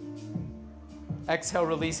 Exhale,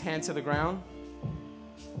 release hand to the ground.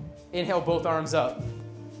 Inhale, both arms up.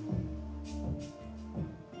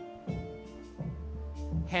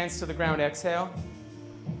 Hands to the ground, exhale.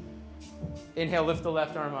 Inhale, lift the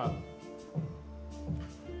left arm up.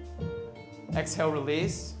 Exhale,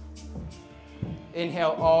 release.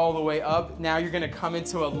 Inhale all the way up. Now you're going to come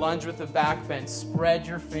into a lunge with the back bend. Spread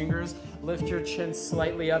your fingers. Lift your chin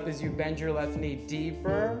slightly up as you bend your left knee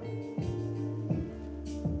deeper.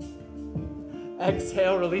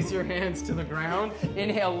 Exhale, release your hands to the ground.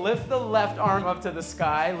 Inhale, lift the left arm up to the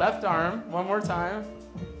sky. Left arm, one more time.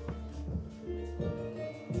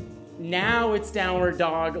 Now it's downward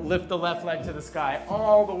dog. Lift the left leg to the sky,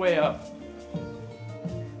 all the way up.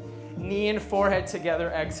 Knee and forehead together,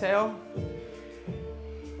 exhale.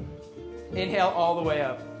 Inhale all the way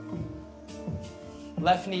up.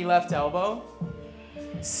 Left knee, left elbow.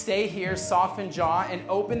 Stay here, soften jaw, and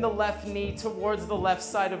open the left knee towards the left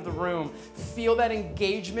side of the room. Feel that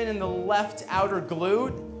engagement in the left outer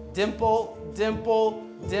glute. Dimple, dimple,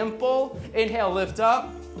 dimple. Inhale, lift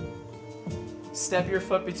up. Step your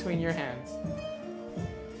foot between your hands.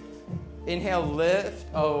 Inhale, lift.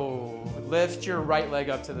 Oh, lift your right leg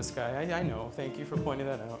up to the sky. I know. Thank you for pointing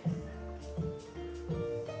that out.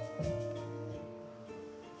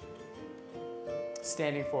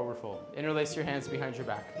 Standing forward fold. Interlace your hands behind your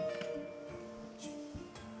back.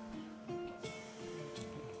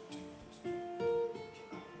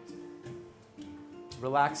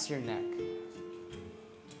 Relax your neck.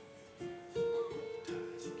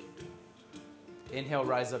 Inhale,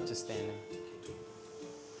 rise up to standing.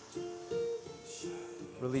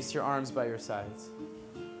 Release your arms by your sides.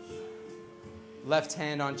 Left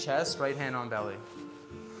hand on chest, right hand on belly.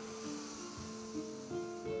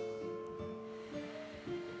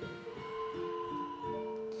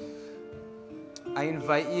 I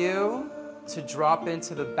invite you to drop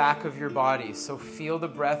into the back of your body. So feel the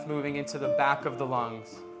breath moving into the back of the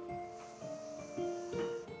lungs.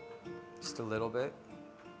 Just a little bit.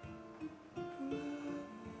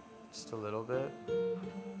 Just a little bit.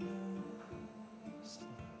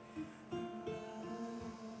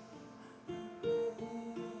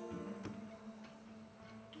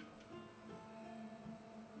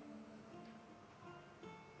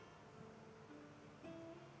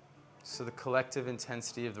 So the collective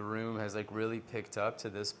intensity of the room has like really picked up to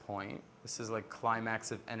this point. This is like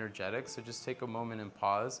climax of energetics. So just take a moment and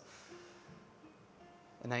pause.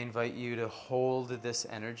 And I invite you to hold this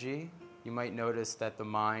energy. You might notice that the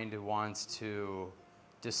mind wants to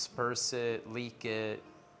disperse it, leak it.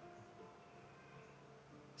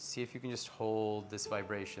 See if you can just hold this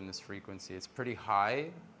vibration, this frequency. It's pretty high.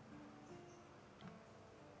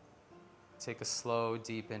 Take a slow,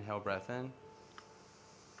 deep inhale, breath in.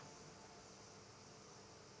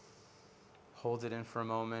 Hold it in for a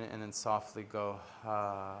moment and then softly go,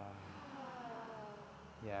 ah.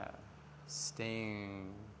 Yeah.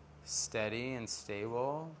 Staying steady and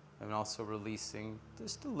stable and also releasing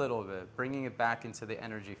just a little bit, bringing it back into the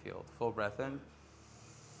energy field. Full breath in.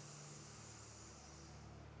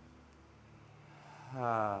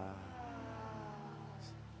 Ah.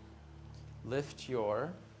 Lift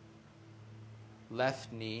your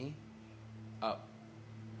left knee up.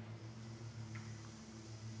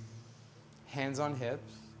 Hands on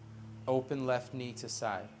hips. Open left knee to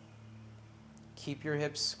side. Keep your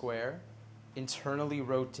hips square. Internally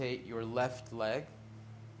rotate your left leg.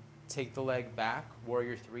 Take the leg back.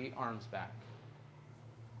 Warrior 3, arms back.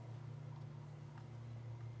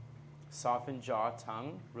 Soften jaw,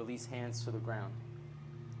 tongue. Release hands to the ground.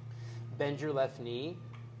 Bend your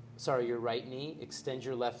your right knee. Extend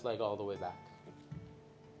your left leg all the way back.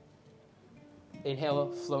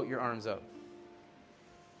 Inhale, float your arms up.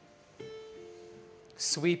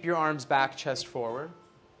 Sweep your arms back, chest forward.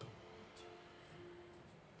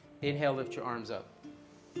 Inhale, lift your arms up.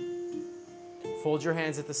 Fold your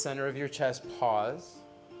hands at the center of your chest, pause.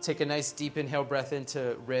 Take a nice deep inhale breath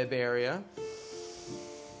into rib area.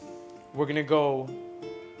 We're gonna go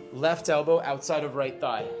left elbow outside of right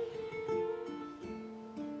thigh.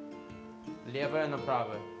 Leva and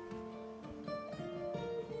prava.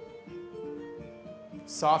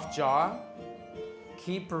 Soft jaw.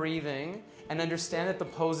 Keep breathing and understand that the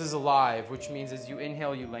pose is alive, which means as you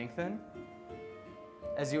inhale, you lengthen.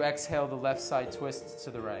 As you exhale, the left side twists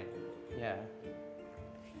to the right. Yeah.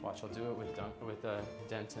 Watch, I'll do it with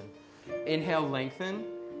Denton. Inhale, lengthen.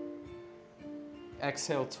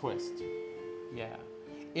 Exhale, twist. Yeah.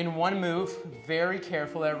 In one move, very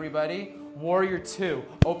careful everybody. Warrior 2,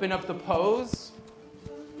 open up the pose.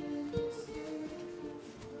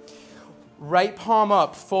 Right palm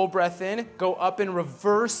up, full breath in. Go up and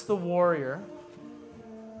reverse the warrior.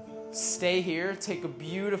 Stay here, take a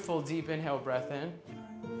beautiful deep inhale breath in.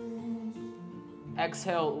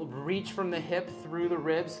 Exhale, reach from the hip, through the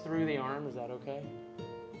ribs, through the arm. Is that okay?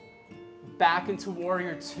 Back into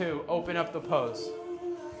warrior 2, open up the pose.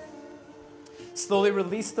 Slowly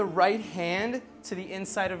release the right hand to the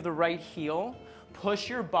inside of the right heel. Push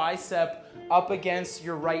your bicep up against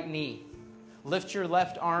your right knee. Lift your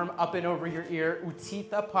left arm up and over your ear.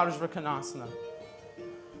 Uttita Parsvakonasana.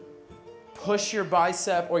 Push your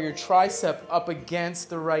bicep or your tricep up against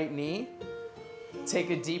the right knee. Take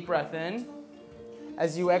a deep breath in.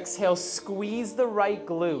 As you exhale, squeeze the right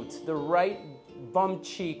glute, the right bum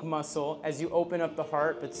cheek muscle as you open up the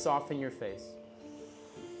heart, but soften your face.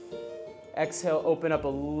 Exhale, open up a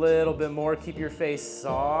little bit more. Keep your face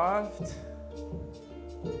soft.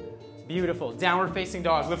 Beautiful. Downward facing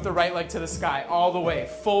dog. Lift the right leg to the sky all the way.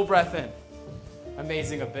 Full breath in.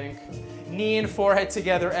 Amazing, Abink. Knee and forehead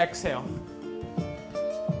together. Exhale.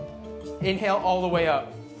 Inhale all the way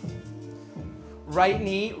up. Right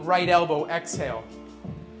knee, right elbow. Exhale.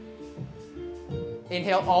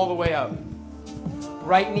 Inhale all the way up.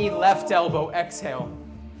 Right knee, left elbow. Exhale.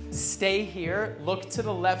 Stay here. Look to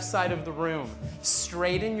the left side of the room.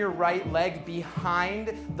 Straighten your right leg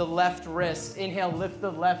behind the left wrist. Inhale, lift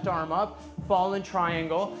the left arm up. Fallen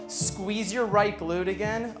triangle. Squeeze your right glute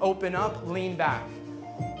again. Open up, lean back.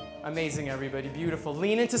 Amazing, everybody. Beautiful.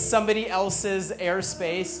 Lean into somebody else's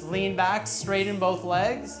airspace. Lean back, straighten both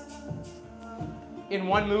legs. In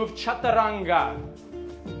one move, chaturanga.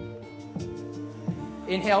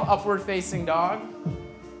 Inhale, upward facing dog.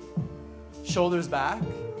 Shoulders back.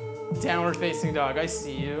 Downward facing dog. I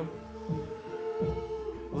see you.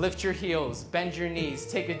 Lift your heels. Bend your knees.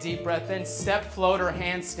 Take a deep breath in. Step, float, or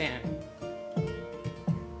handstand.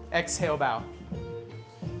 Exhale, bow.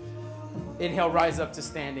 Inhale, rise up to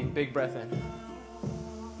standing. Big breath in.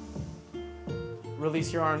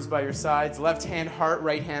 Release your arms by your sides. Left hand heart,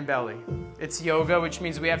 right hand belly. It's yoga, which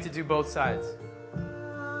means we have to do both sides.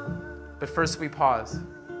 But first we pause.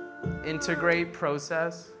 Integrate,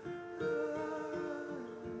 process.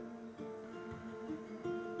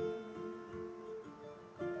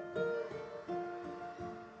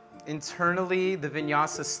 Internally, the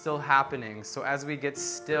vinyasa is still happening. So as we get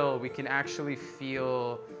still, we can actually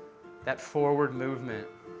feel that forward movement.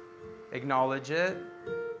 Acknowledge it.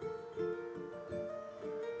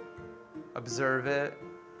 Observe it.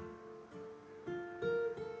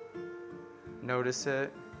 Notice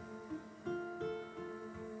it.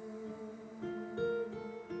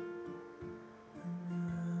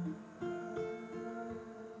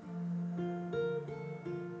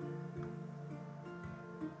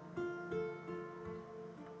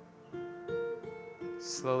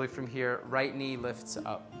 Slowly from here, right knee lifts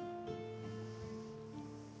up.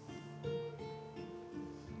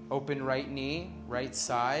 Open right knee, right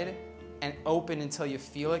side, and open until you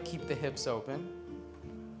feel it. Keep the hips open.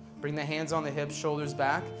 Bring the hands on the hips, shoulders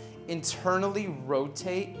back. Internally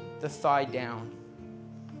rotate the thigh down.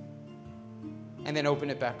 And then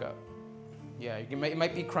open it back up. Yeah, it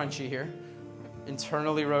might be crunchy here.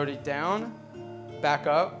 Internally rotate down, back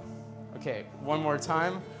up. Okay, one more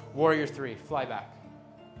time. Warrior 3, fly back.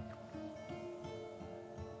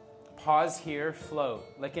 Pause here, float.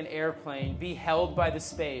 Like an airplane, be held by the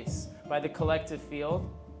space, by the collective field.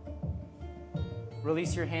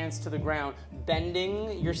 Release your hands to the ground.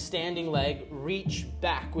 Bending your standing leg, reach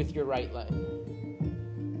back with your right leg.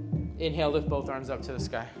 Inhale, lift both arms up to the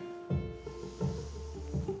sky.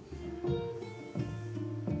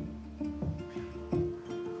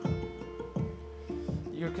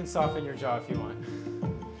 You can soften your jaw if you want.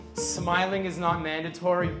 Smiling is not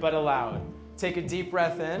mandatory, but allowed. Take a deep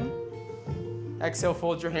breath in. Exhale,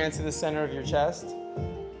 fold your hands to the center of your chest.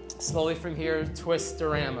 Slowly from here, twist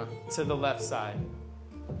Dharma to the left side.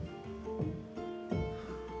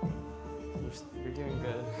 You're doing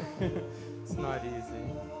good. It's not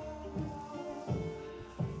easy.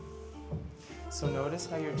 So notice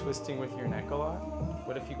how you're twisting with your neck a lot.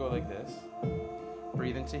 What if you go like this?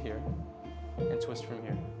 Breathe into here and twist from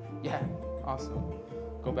here. Yeah, awesome.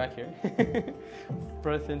 Go back here.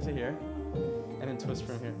 Breath into here and then twist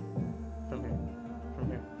from here. From here. From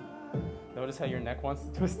here. Notice how your neck wants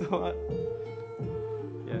to twist a lot.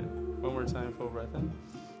 Yeah, one more time, full breath in.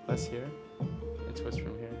 Less here and twist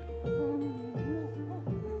from here.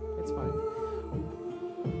 It's fine.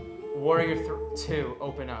 Warrior 2,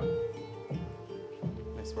 open up.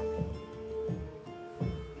 Nice work.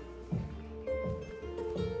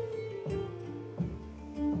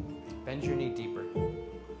 Bend your knee deeper.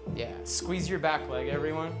 Yeah, squeeze your back leg,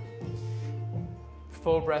 everyone.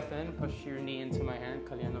 Full breath in, push your knee into my hand.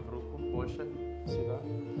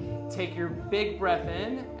 Take your big breath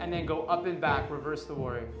in and then go up and back, reverse the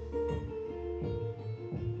warrior.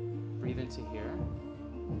 Breathe into here.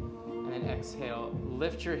 And then exhale,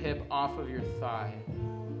 lift your hip off of your thigh.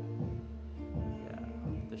 Yeah,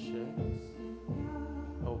 the shit.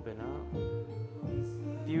 Open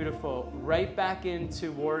up. Beautiful. Right back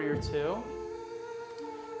into warrior 2.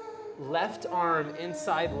 Left arm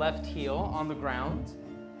inside left heel on the ground.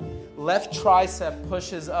 Left tricep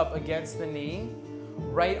pushes up against the knee.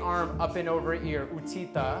 Right arm up and over ear,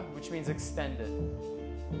 utthita, which means extended.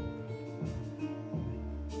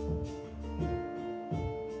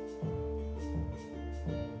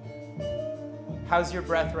 How's your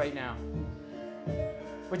breath right now?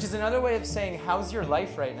 Which is another way of saying, how's your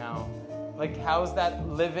life right now? Like, how's that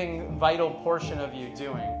living, vital portion of you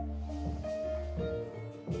doing?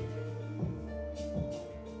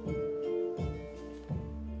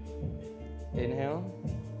 Inhale.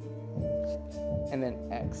 And then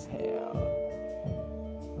exhale.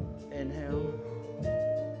 Inhale.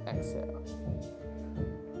 Exhale.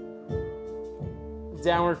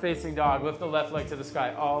 Downward facing dog. Lift the left leg to the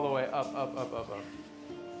sky. All the way up, up, up, up, up.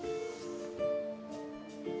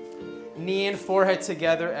 Knee and forehead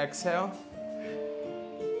together. Exhale.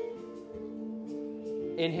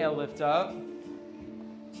 Inhale, lift up.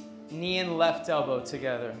 Knee and left elbow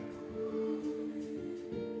together.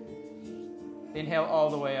 Inhale all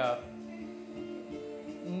the way up.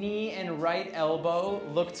 Knee and right elbow,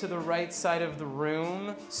 look to the right side of the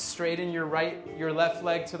room. Straighten your left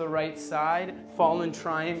leg to the right side. Fallen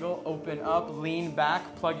triangle, open up, lean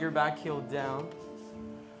back, plug your back heel down.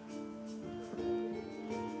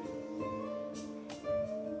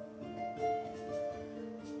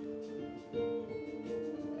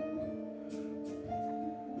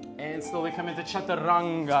 And slowly come into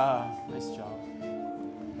chaturanga. Nice job.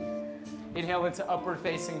 Inhale into upward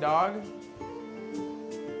facing dog.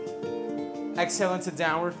 Exhale into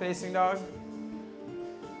downward facing dog.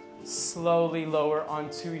 Slowly lower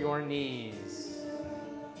onto your knees.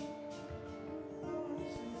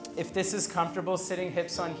 If this is comfortable, sitting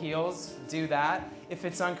hips on heels, do that. If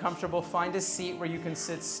it's uncomfortable, find a seat where you can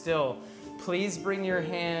sit still. Please bring your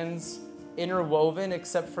hands interwoven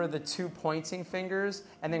except for the 2 pointing fingers,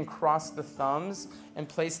 and then cross the thumbs and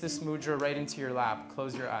place this mudra right into your lap.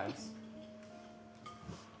 Close your eyes.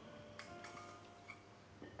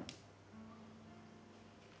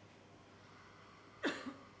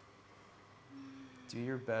 Do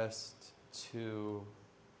your best to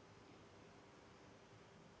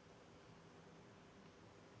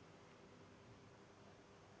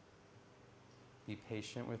be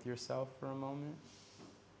patient with yourself for a moment.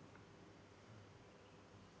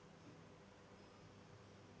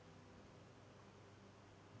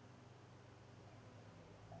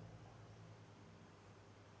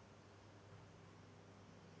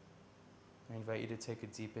 I invite you to take a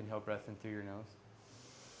deep inhale breath in through your nose.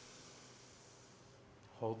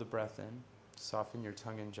 Hold the breath in. Soften your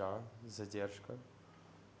tongue and jaw. Zadержка.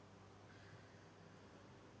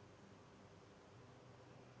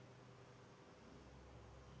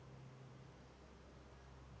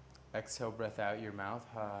 Exhale, breath out your mouth.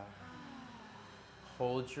 Ha.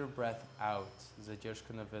 Hold your breath out.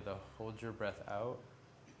 Zadержка na vida. Hold your breath out.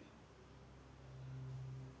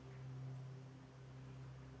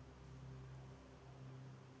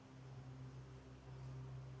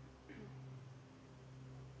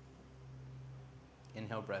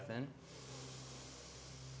 Inhale, breath in.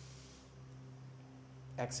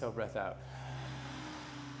 Exhale, breath out.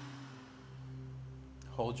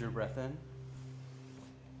 Hold your breath in.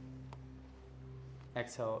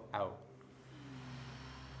 Exhale, out.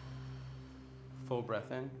 Full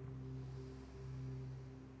breath in.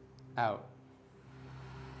 Out.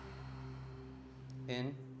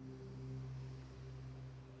 In.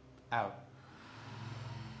 Out.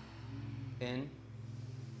 In.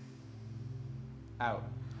 Out.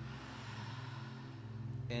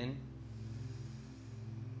 In.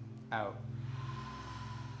 Out.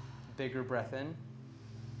 Bigger breath in.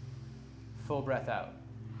 Full breath out.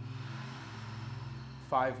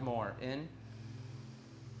 5 more. In.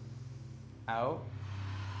 Out.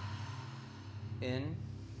 In.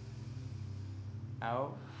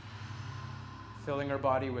 Out. Filling our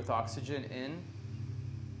body with oxygen. In.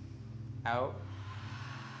 Out.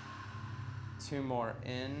 2 more.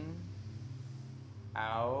 In.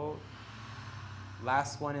 Out.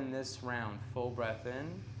 Last one in this round. Full breath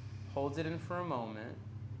in. Hold it in for a moment.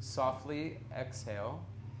 Softly exhale.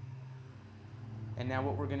 And now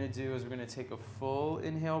what we're going to do is we're going to take a full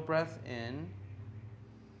inhale breath in.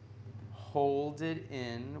 Hold it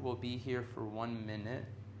in. We'll be here for 1 minute.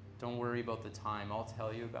 Don't worry about the time. I'll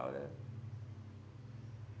tell you about it.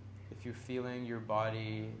 If you're feeling your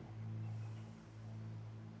body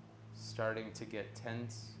starting to get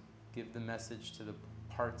tense, give the message to the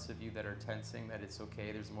parts of you that are tensing that it's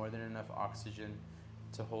okay. There's more than enough oxygen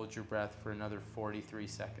to hold your breath for another 43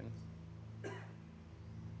 seconds.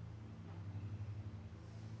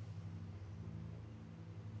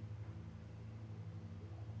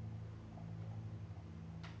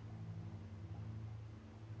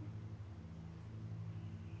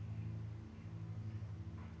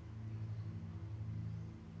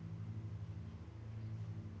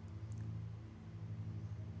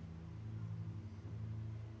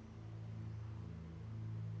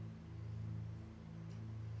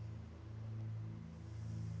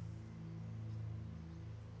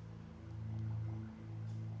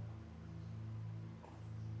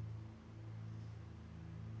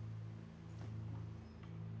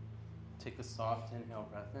 Take a soft inhale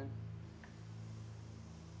breath in.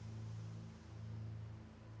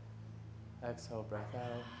 Exhale, breath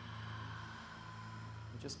out.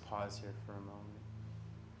 And just pause here for a moment.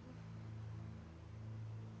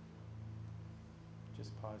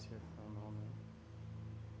 Just pause here for a moment.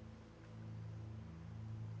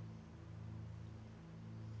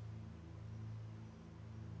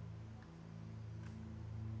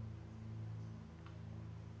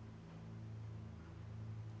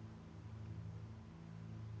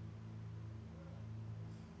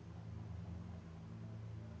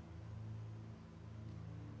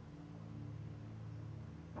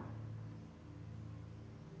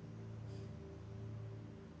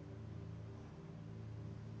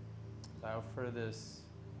 Allow for this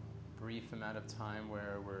brief amount of time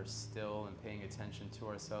where we're still and paying attention to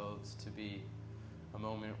ourselves to be a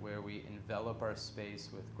moment where we envelop our space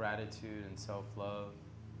with gratitude and self-love.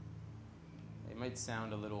 It might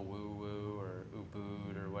sound a little woo-woo or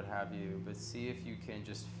ubud or what have you, but see if you can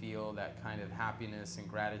just feel that kind of happiness and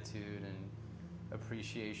gratitude and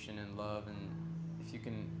appreciation and love, and if you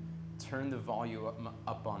can turn the volume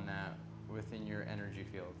up on that within your energy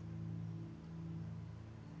field.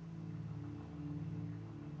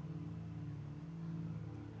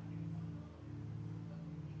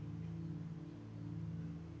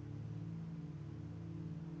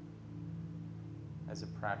 As a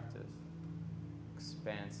practice,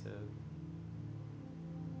 expansive.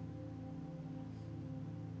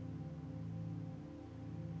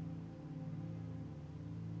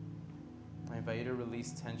 I invite you to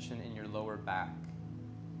release tension in your lower back.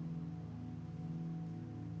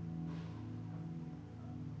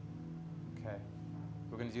 Okay,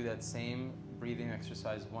 we're going to do that same breathing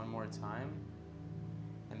exercise one more time,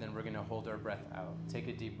 and then we're going to hold our breath out. Take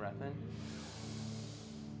a deep breath in.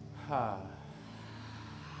 Ha.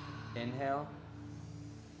 Inhale.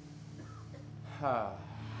 Ha.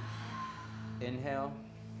 Inhale.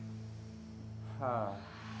 Ha.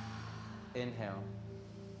 Inhale.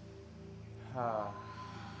 Ha.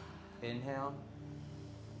 Inhale.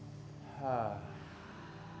 Ha.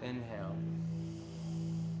 Inhale.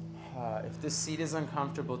 Ha. If this seat is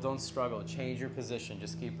uncomfortable, don't struggle. Change your position.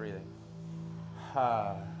 Just keep breathing.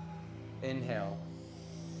 Ha. Inhale.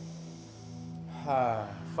 Ha.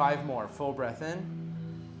 5 more. Full breath in.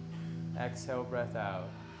 Exhale, breath out.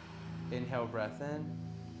 Inhale, breath in.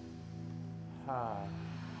 Ha.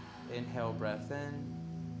 Inhale, breath in.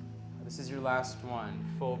 This is your last one.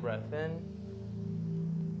 Full breath in.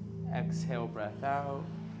 Exhale, breath out.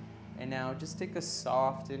 And now just take a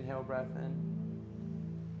soft inhale breath in.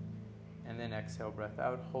 And then exhale breath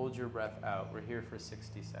out. Hold your breath out. We're here for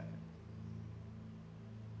 60 seconds.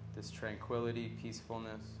 This tranquility,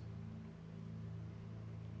 peacefulness.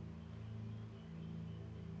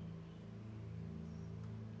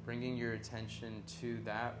 Bringing your attention to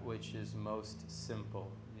that which is most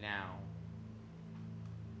simple now.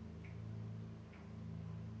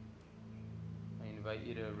 I invite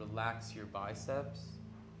you to relax your biceps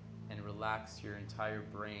and relax your entire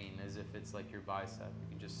brain as if it's like your bicep. You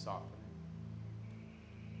can just soften it.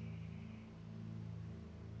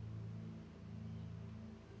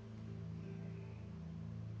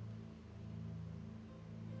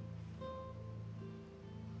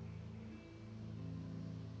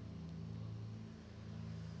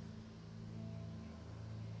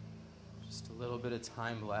 Just a little bit of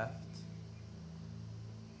time left.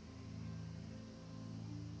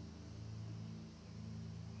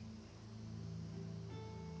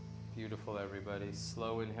 Beautiful, everybody.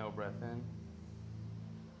 Slow inhale, breath in.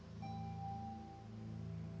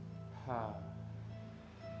 And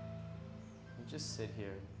just sit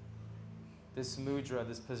here. This mudra,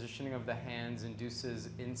 this positioning of the hands, induces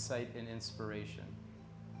insight and inspiration.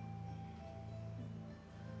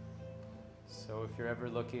 So if you're ever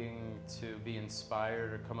looking to be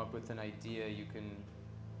inspired or come up with an idea, you can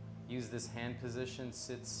use this hand position,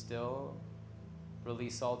 sit still,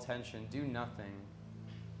 release all tension, do nothing,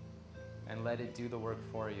 and let it do the work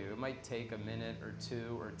for you. It might take a minute or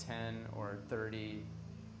 2 or 10 or 30.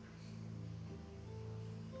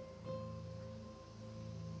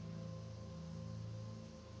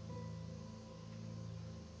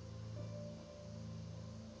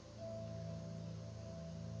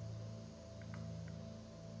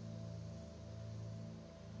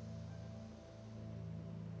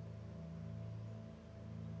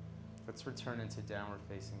 Let's return into downward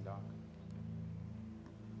facing dog.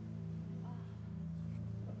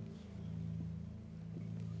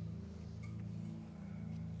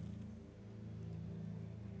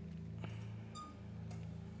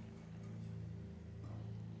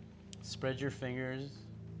 Spread your fingers.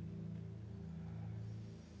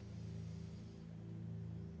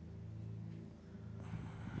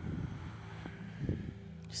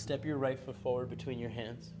 Step your right foot forward between your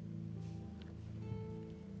hands.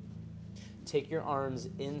 Take your arms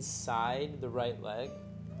inside the right leg.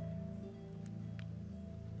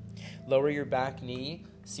 Lower your back knee.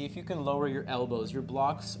 See if you can lower your elbows. Your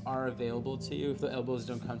blocks are available to you if the elbows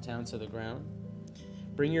don't come down to the ground.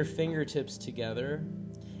 Bring your fingertips together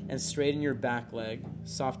and straighten your back leg.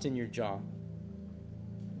 Soften your jaw.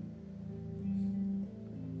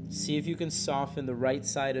 See if you can soften the right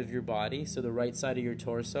side of your body, so the right side of your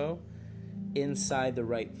torso, inside the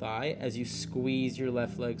right thigh as you squeeze your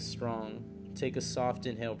left leg strong. Take a soft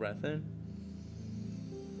inhale breath in.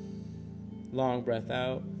 Long breath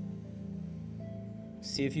out.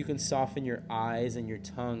 See if you can soften your eyes and your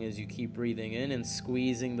tongue as you keep breathing in and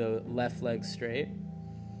squeezing the left leg straight.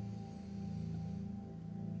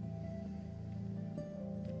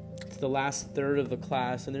 It's the last third of the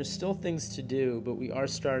class, and there's still things to do, but we are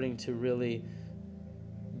starting to really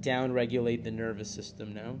down-regulate the nervous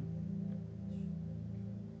system now.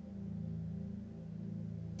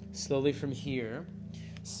 Slowly from here,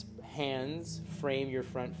 hands frame your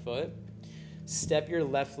front foot. Step your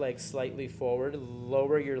left leg slightly forward.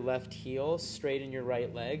 Lower your left heel, straighten your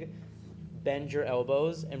right leg. Bend your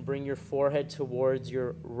elbows and bring your forehead towards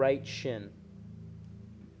your right shin.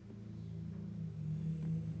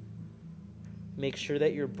 Make sure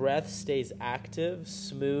that your breath stays active,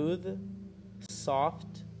 smooth,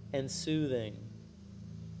 soft, and soothing.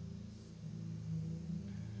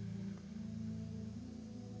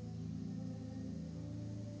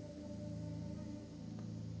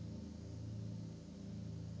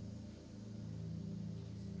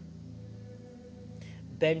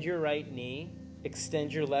 Bend your right knee,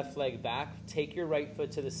 extend your left leg back, take your right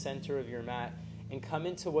foot to the center of your mat, and come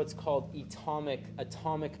into what's called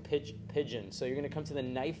atomic pigeon. So you're going to come to the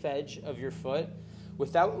knife edge of your foot.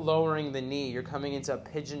 Without lowering the knee, you're coming into a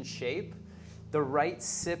pigeon shape. The right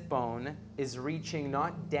sit bone is reaching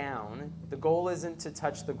not down. The goal isn't to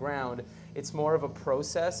touch the ground. It's more of a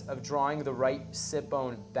process of drawing the right sit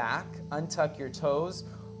bone back. Untuck your toes,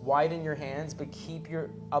 widen your hands, but keep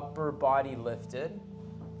your upper body lifted.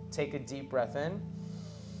 Take a deep breath in.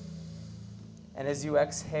 And as you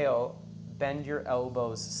exhale, bend your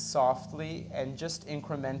elbows softly and just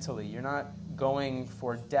incrementally. You're not going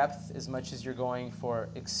for depth as much as you're going for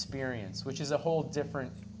experience, which is a whole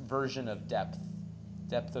different version of depth.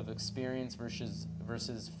 Depth of experience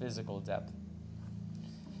versus physical depth.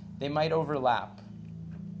 They might overlap.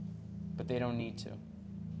 They don't need to.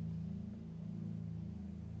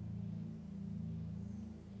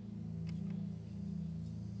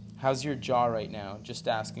 How's your jaw right now? Just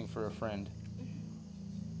asking for a friend.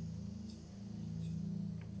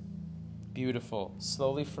 Beautiful.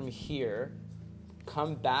 Slowly from here,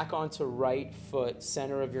 come back onto right foot,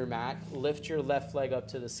 center of your mat. Lift your left leg up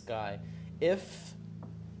to the sky. If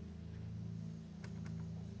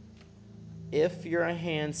you're a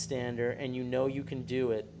handstander and you know you can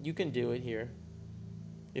do it here.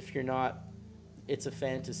 If you're not, it's a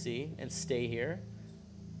fantasy, and stay here.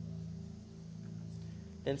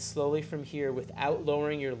 Then slowly from here, without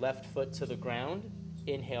lowering your left foot to the ground,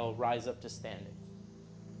 inhale, rise up to standing.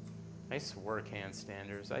 Nice work,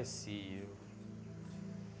 handstanders. I see you.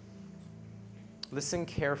 Listen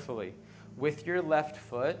carefully. With your left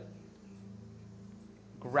foot,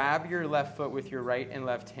 grab your left foot with your right and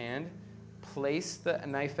left hand. Place the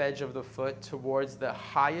knife edge of the foot towards the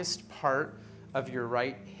highest part of your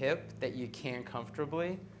right hip that you can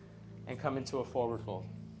comfortably, and come into a forward fold.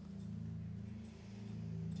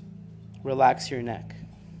 Relax your neck.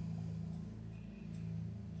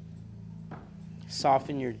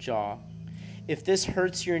 Soften your jaw. If this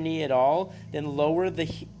hurts your knee at all, then lower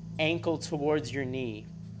the ankle towards your knee.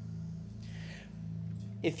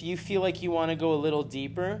 If you feel like you want to go a little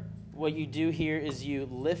deeper, what you do here is you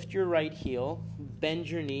lift your right heel, bend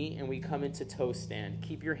your knee, and we come into toe stand.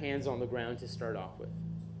 Keep your hands on the ground to start off with.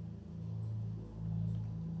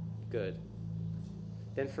 Good.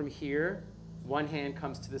 Then from here, one hand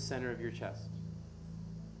comes to the center of your chest.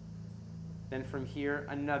 Then from here,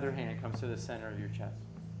 another hand comes to the center of your chest.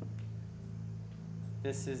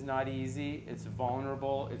 This is not easy. It's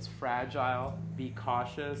vulnerable. It's fragile. Be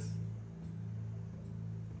cautious.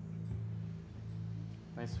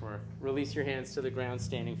 Nice work. Release your hands to the ground,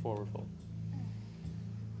 standing forward fold.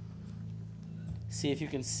 See if you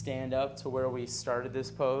can stand up to where we started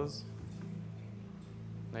this pose.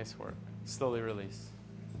 Nice work. Slowly release.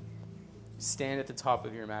 Stand at the top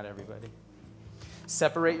of your mat, everybody.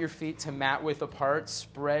 Separate your feet to mat width apart.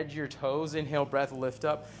 Spread your toes. Inhale, breath, lift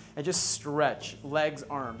up. And just stretch. Legs,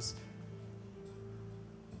 arms.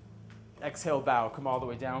 Exhale, bow. Come all the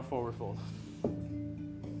way down, forward fold.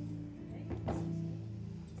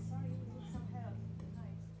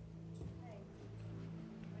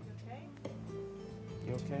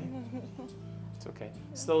 You okay? It's okay.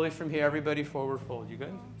 Slowly from here, everybody forward fold. You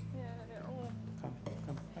good? Yeah.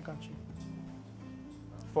 Come. I got you.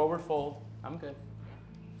 Forward fold. I'm good.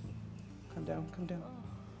 Come down.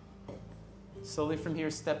 Slowly from here,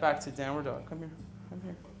 step back to downward dog. Come here.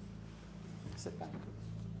 Sit back.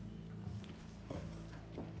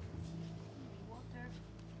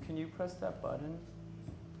 Can you press that button?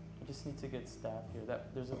 I just need to get staff here.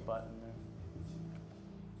 There's a button there.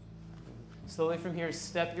 Slowly from here,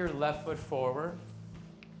 step your left foot forward.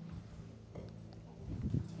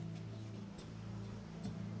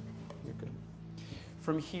 You're good.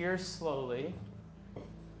 From here, slowly.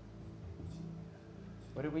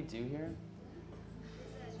 What did we do here?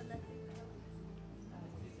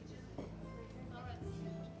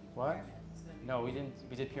 What? No, we didn't.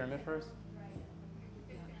 We did pyramid first?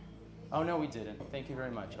 Oh, no, we didn't. Thank you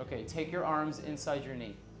very much. Okay, take your arms inside your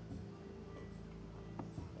knee.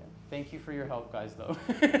 Yeah. Thank you for your help, guys, though.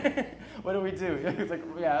 What do we do? It's like,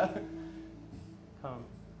 yeah. Come.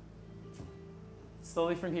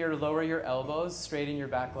 Slowly from here, lower your elbows, straighten your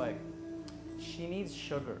back leg. She needs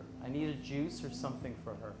sugar. I need a juice or something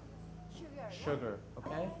for her. Sugar,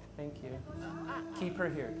 okay? Thank you. Keep her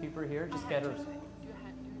here. Just get her.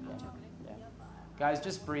 Yeah. Guys,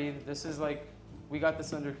 just breathe. This is like, we got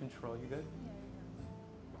this under control. You good?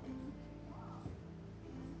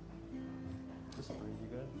 Just breathe. You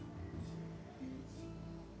good?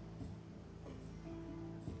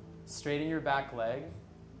 Straighten your back leg.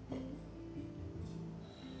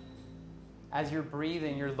 As you're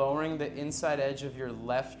breathing, you're lowering the inside edge of your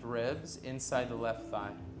left ribs inside the left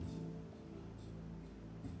thigh.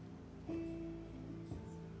 You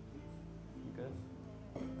good?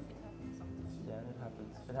 Yeah, it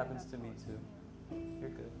happens. It happens to me too. You're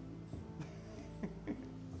good.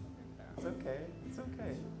 It's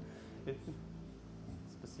okay.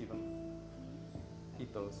 Spasibo.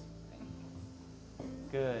 Eat those.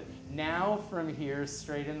 Good. Now from here,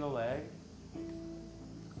 straighten the leg.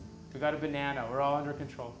 We got a banana. We're all under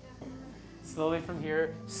control. Slowly from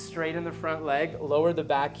here, straighten the front leg, lower the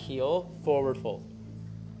back heel, forward fold.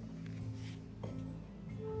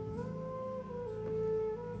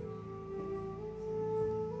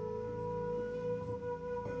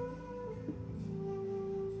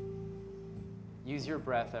 Use your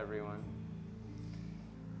breath, everyone.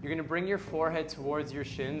 You're going to bring your forehead towards your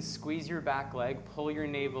shins, squeeze your back leg, pull your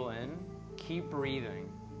navel in, keep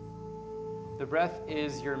breathing. The breath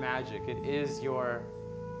is your magic. It is your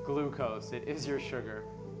glucose. It is your sugar.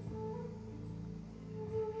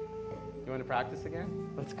 You want to practice again?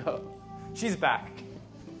 Let's go. She's back.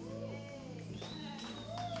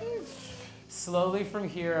 Slowly from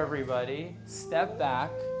here, everybody, step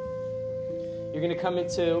back. You're going to come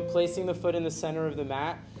into placing the foot in the center of the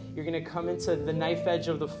mat. You're going to come into the knife edge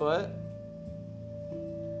of the foot.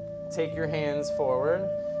 Take your hands forward.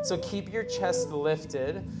 So keep your chest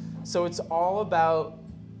lifted. So it's all about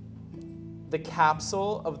the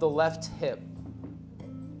capsule of the left hip.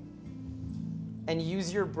 And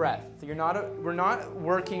use your breath. We're not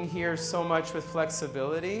working here so much with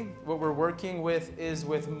flexibility. What we're working with is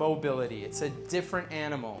with mobility. It's a different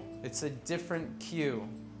animal. It's a different cue.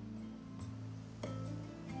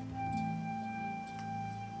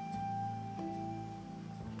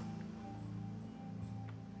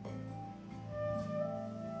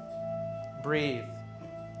 Breathe.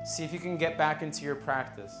 See if you can get back into your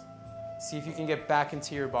practice. See if you can get back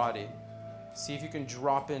into your body. See if you can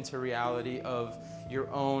drop into reality of your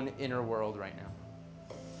own inner world right now.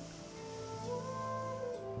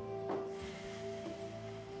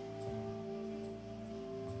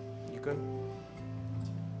 You good?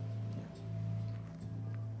 Yeah.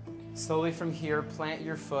 Slowly from here, plant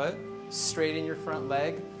your foot, straighten your front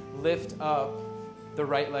leg, lift up the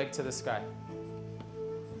right leg to the sky.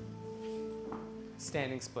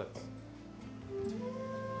 Standing splits.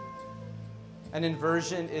 An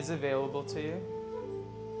inversion is available to you.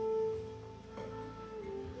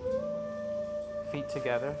 Feet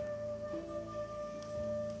together.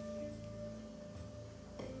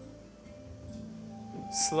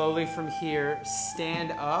 Slowly from here,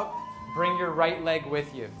 stand up. Bring your right leg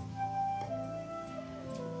with you.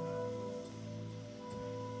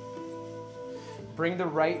 Bring the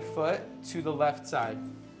right foot to the left side.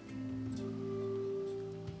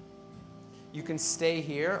 You can stay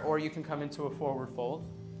here, or you can come into a forward fold.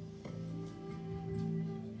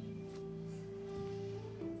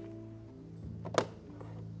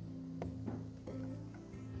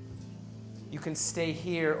 You can stay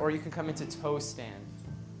here, or you can come into toe stand.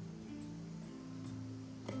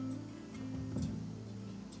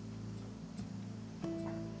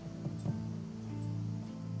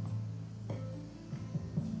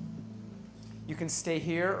 You can stay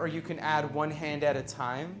here, or you can add one hand at a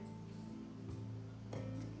time.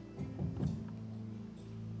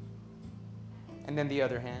 And then the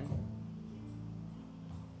other hand.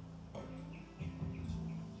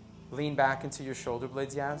 Lean back into your shoulder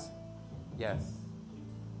blades, Yaz. Yes.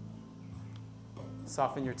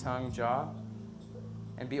 Soften your tongue, jaw,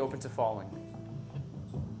 and be open to falling.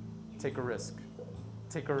 Take a risk.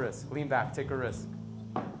 Take a risk. Lean back, take a risk.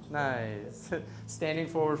 Nice. Standing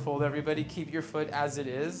forward fold, everybody. Keep your foot as it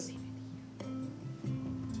is.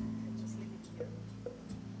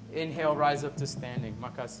 Inhale, rise up to standing.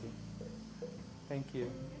 Makasi. Thank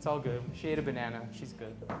you. It's all good. She ate a banana. She's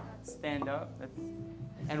good. Stand up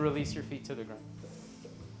and release your feet to the ground.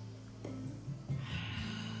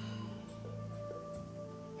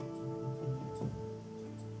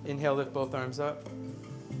 Inhale, lift both arms up.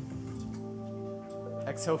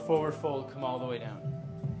 Exhale, forward fold. Come all the way down.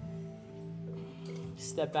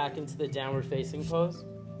 Step back into the downward facing pose.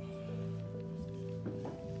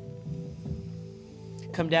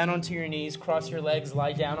 Come down onto your knees. Cross your legs.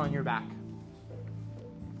 Lie down on your back.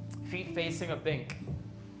 Feet facing Abink.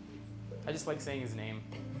 I just like saying his name.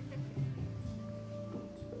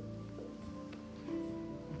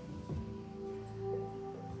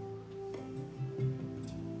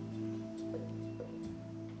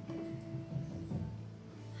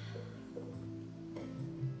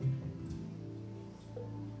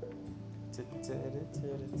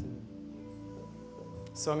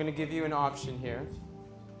 So I'm going to give you an option here.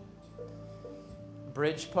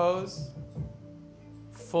 Bridge pose.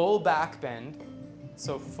 Full back bend,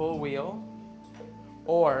 so full wheel,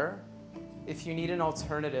 or if you need an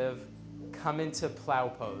alternative, come into plow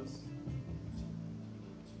pose.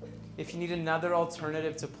 If you need another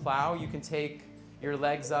alternative to plow, you can take your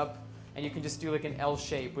legs up and you can just do like an L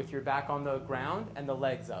shape with your back on the ground and the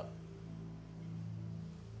legs up.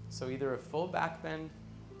 So either a full back bend,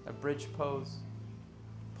 a bridge pose,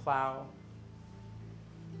 plow.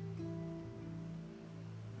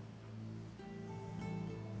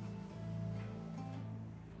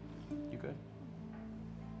 You good?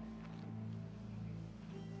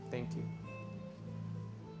 Thank you.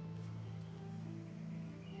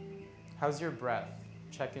 How's your breath?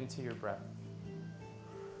 Check into your breath.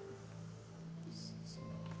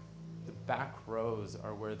 The back rows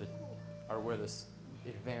are where the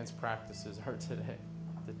advanced practices are today.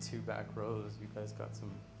 The 2 back rows, you guys got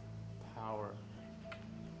some power.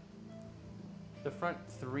 The front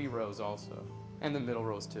 3 rows also, and the middle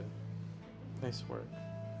rows too. Nice work.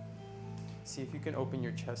 See if you can open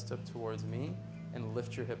your chest up towards me and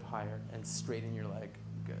lift your hip higher and straighten your leg.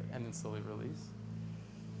 Good. And then slowly release.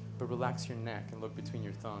 But relax your neck and look between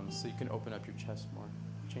your thumbs so you can open up your chest more.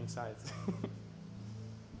 Change sides.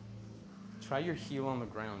 Try your heel on the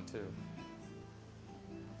ground too.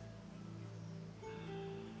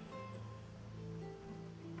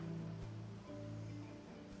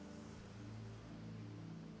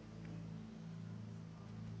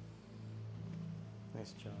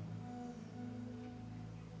 Nice job.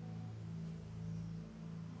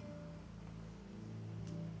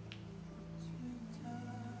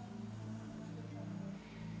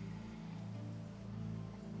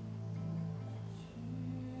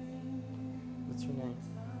 What's your name?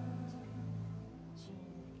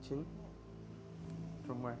 Chin?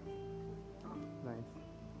 From where? Nice.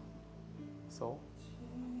 Seoul?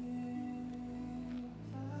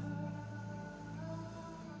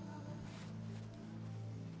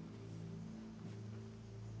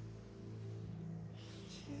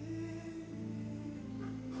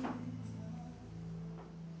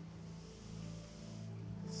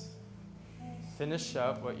 Finish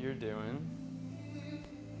up what you're doing.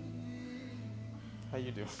 How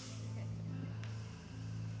you doing?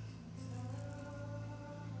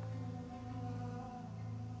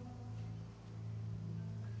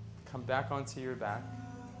 Come back onto your back.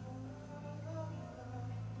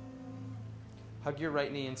 Hug your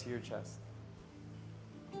right knee into your chest.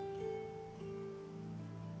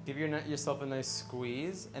 Give yourself a nice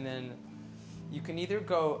squeeze, and then you can either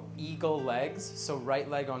go eagle legs, so right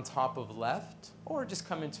leg on top of left, or just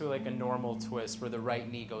come into like a normal twist where the right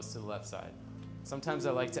knee goes to the left side. Sometimes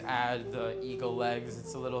I like to add the eagle legs. It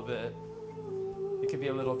can be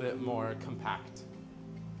a little bit more compact.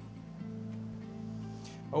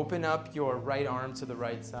 Open up your right arm to the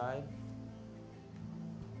right side.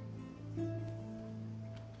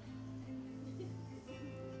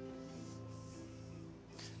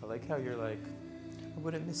 I like how you're like, I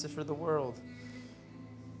wouldn't miss it for the world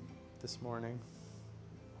this morning.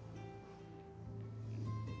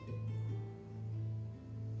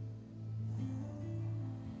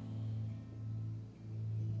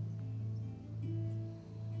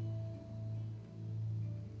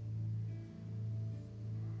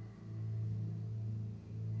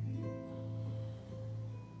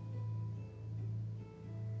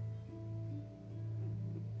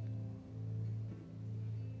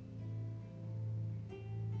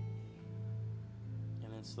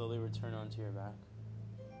 Slowly return onto your back.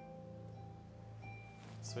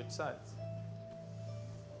 Switch sides.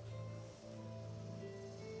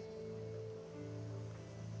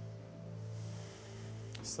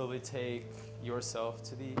 Slowly take yourself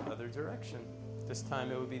to the other direction. This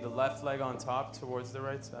time it would be the left leg on top towards the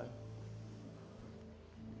right side.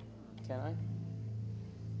 Can I?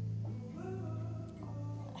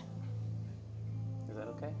 Is that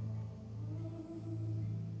okay?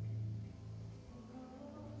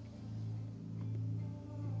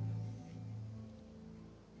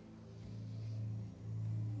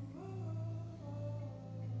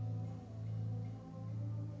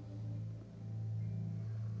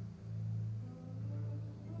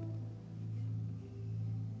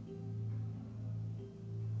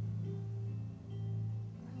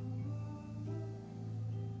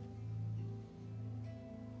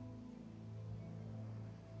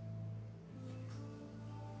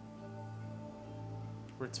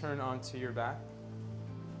 Return onto your back.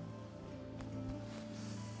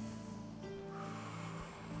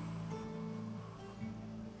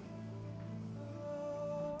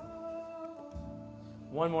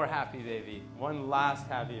 One more happy baby. One last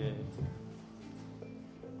happy baby.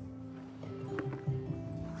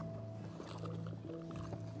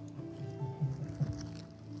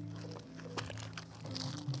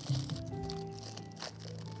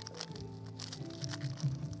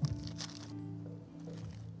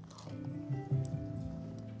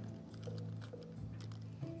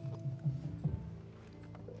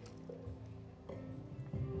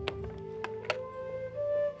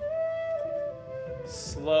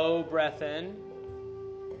 Slow breath in.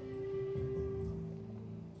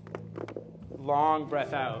 Long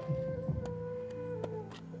breath out.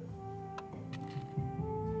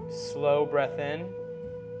 Slow breath in.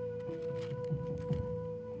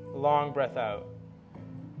 Long breath out.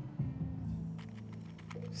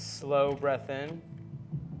 Slow breath in.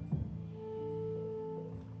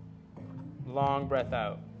 Long breath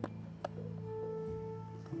out.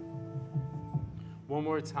 One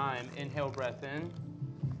more time. Inhale, breath in.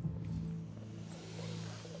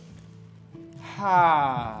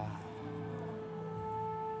 Ha.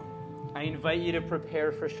 I invite you to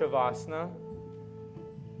prepare for Shavasana.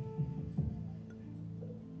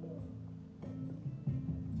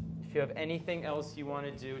 If you have anything else you want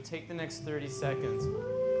to do, take the next 30 seconds.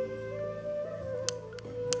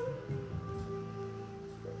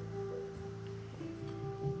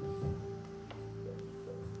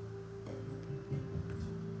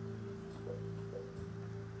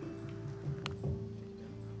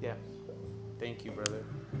 Yeah. Thank you, brother.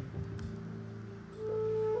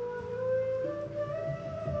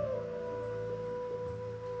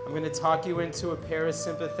 I'm going to talk you into a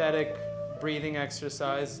parasympathetic breathing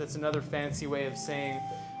exercise. That's another fancy way of saying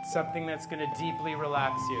something that's going to deeply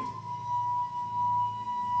relax you.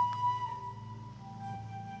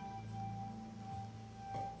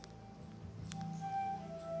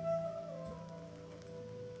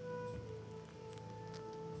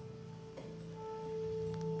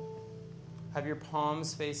 Have your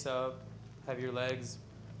palms face up. Have your legs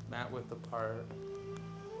mat width apart.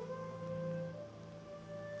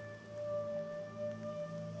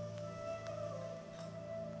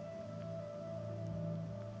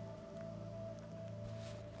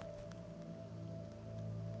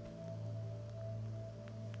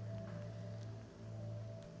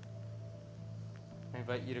 I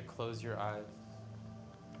invite you to close your eyes.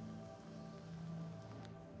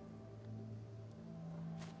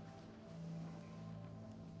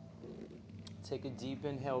 Take a deep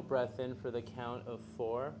inhale, breath in for the count of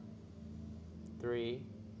 4, 3,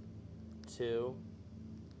 2,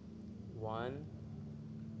 1.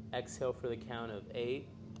 Exhale for the count of 8,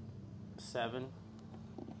 7,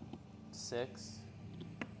 6,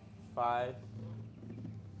 5,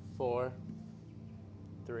 4,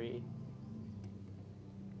 3,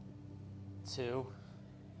 2,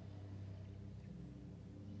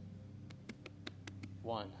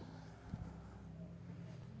 1.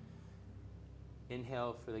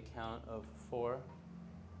 Inhale for the count of 4,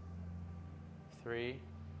 3,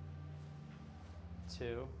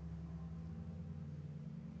 2,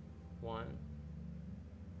 1.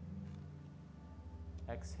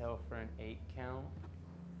 Exhale for an 8 count.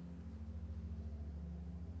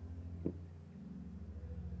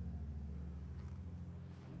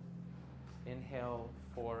 Inhale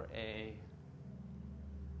for a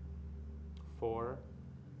 4,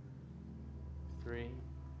 3,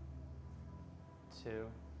 2,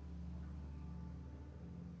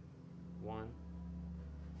 1.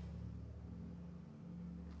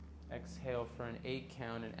 Exhale for an 8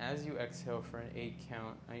 count, and as you exhale for an 8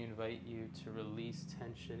 count, I invite you to release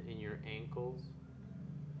tension in your ankles.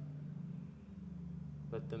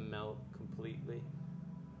 Let them melt completely.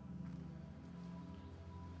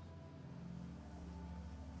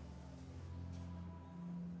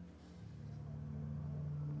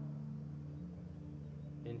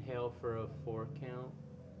 Inhale for a 4 count.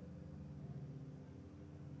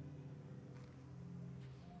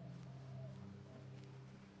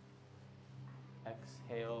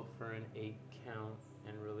 Exhale for an 8 count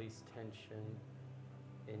and release tension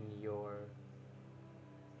in your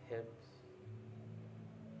hips.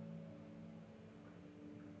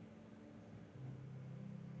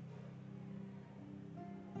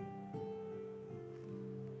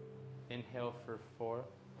 Inhale for 4,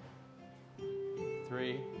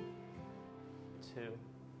 3, 2,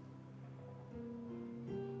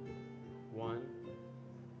 1.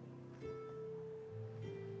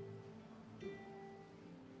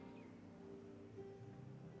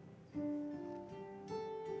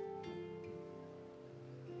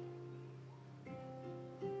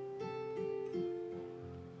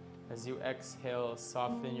 As you exhale,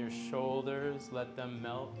 soften your shoulders, let them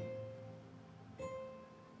melt.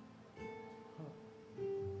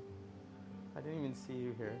 I didn't even see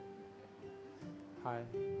you here. Hi.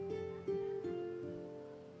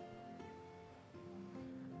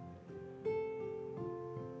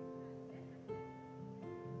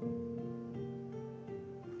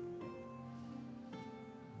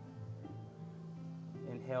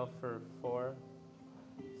 Inhale for 4,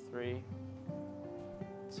 3,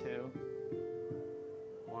 2,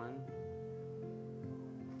 1.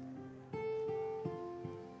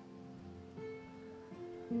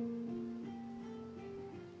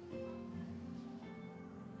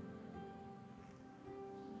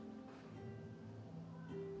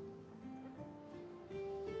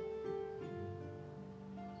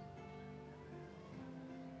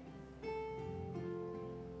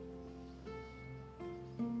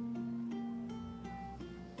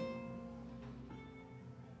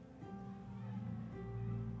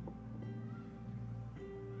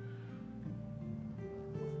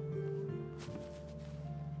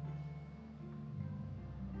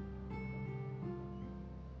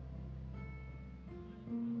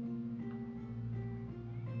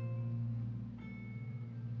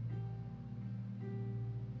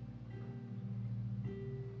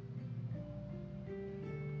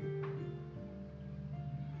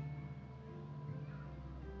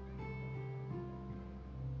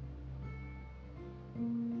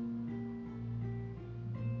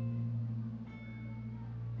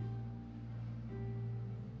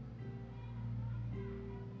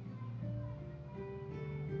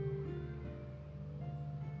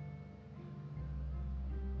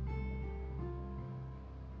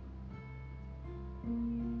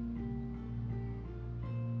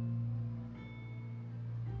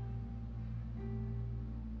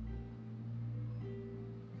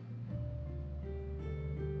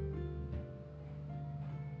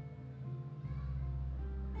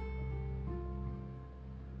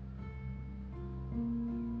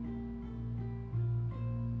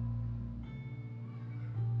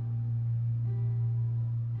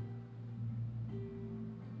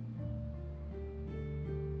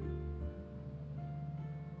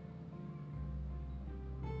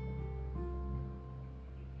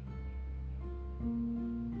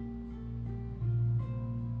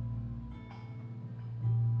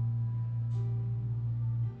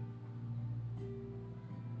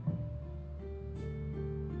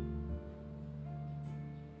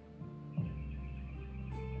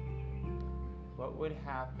 What would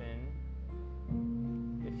happen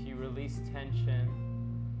if you release tension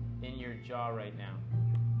in your jaw right now?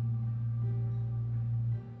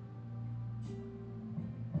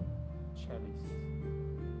 Cellist.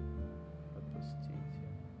 What those teeth here?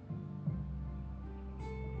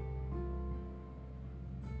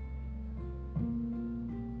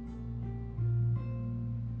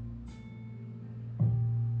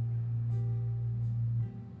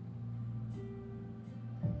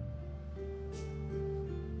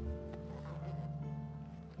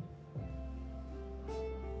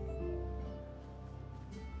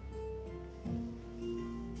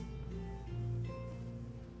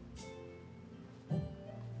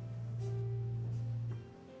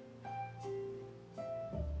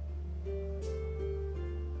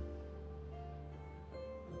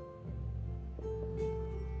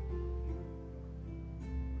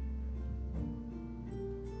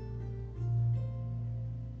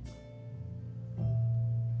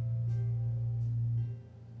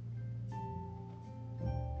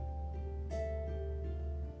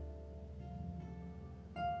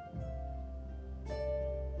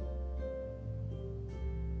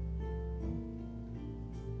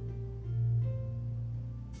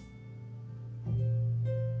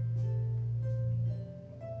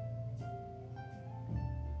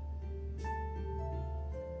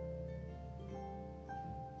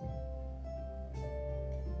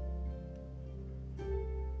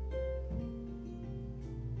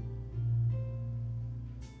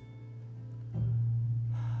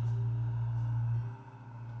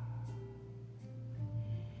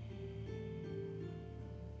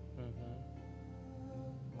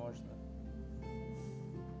 Można.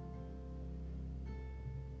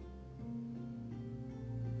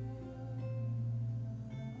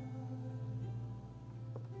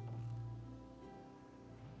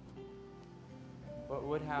 What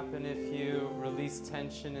would happen if you release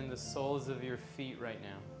tension in the soles of your feet right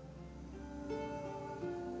now?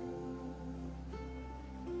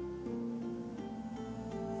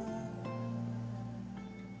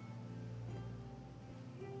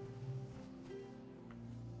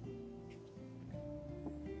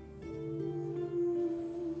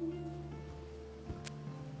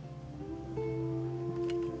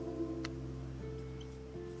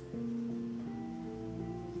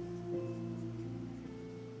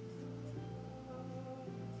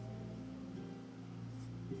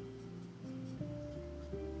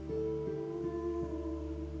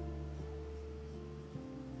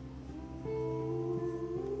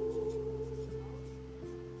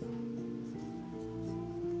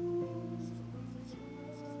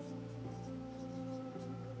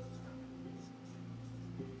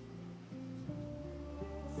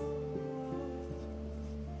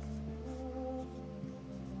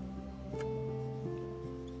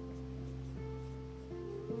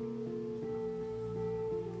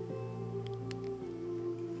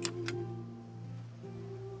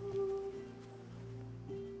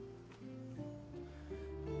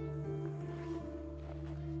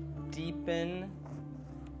 Deepen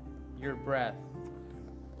your breath.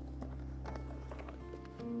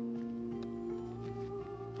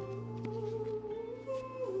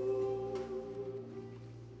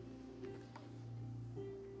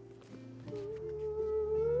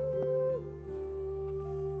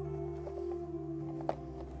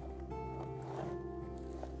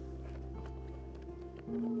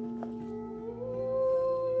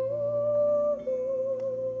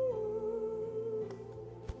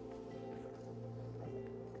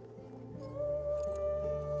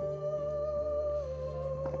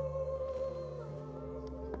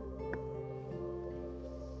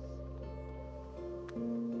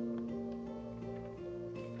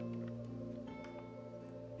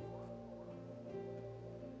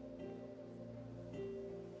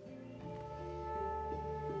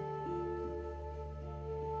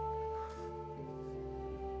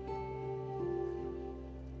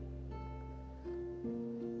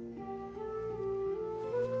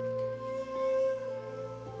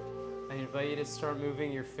 I invite you to start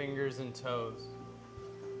moving your fingers and toes.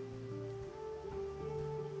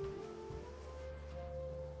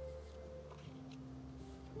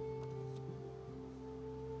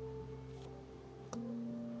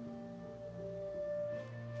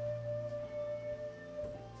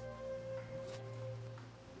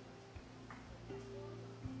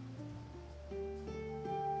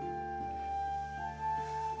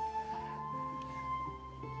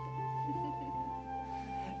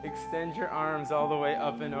 Extend your arms all the way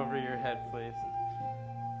up and over your head, please.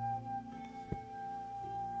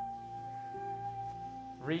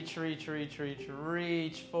 Reach, reach, reach, reach,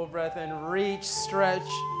 reach. Full breath in. Reach, stretch.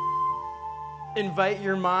 Invite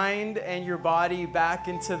your mind and your body back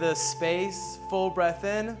into the space. Full breath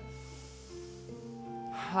in.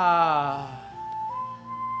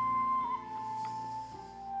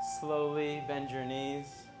 Slowly bend your knees.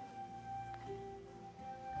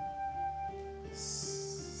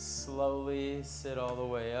 Slowly sit all the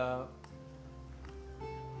way up.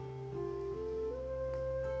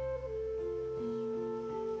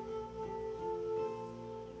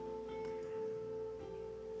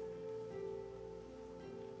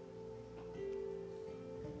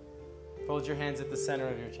 Fold your hands at the center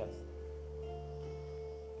of your chest.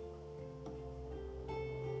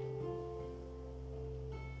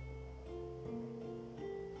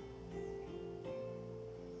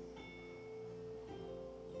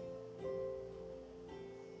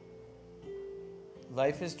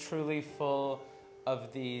 Life is truly full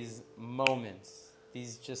of these moments,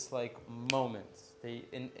 these just like moments.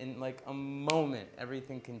 In like a moment,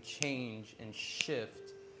 everything can change and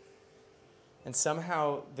shift. And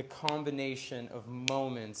somehow the combination of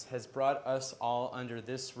moments has brought us all under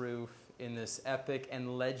this roof in this epic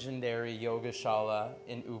and legendary yogashala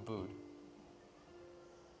in Ubud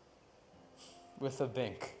with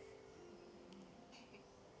Abink.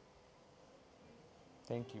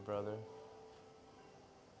 Thank you, brother.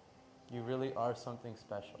 You really are something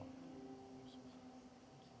special.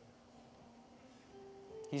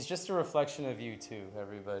 He's just a reflection of you too,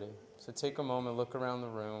 everybody. So take a moment, look around the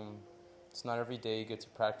room. It's not every day you get to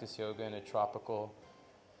practice yoga in a tropical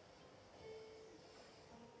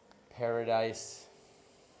paradise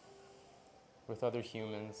with other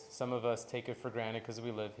humans. Some of us take it for granted because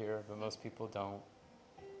we live here, but most people don't.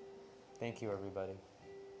 Thank you, everybody.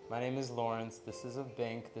 My name is Lawrence. This is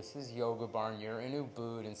Abink. This is Yoga Barn. You're in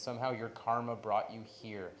Ubud, and somehow your karma brought you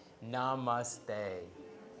here. Namaste.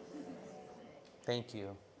 Thank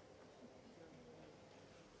you.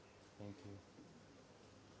 Thank you.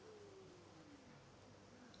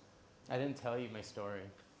 I didn't tell you my story.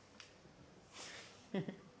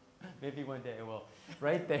 Maybe one day I will.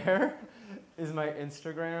 Right there is my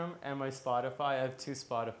Instagram and my Spotify. I have 2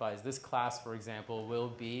 Spotifys. This class, for example, will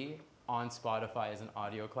be on Spotify as an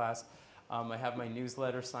audio class. I have my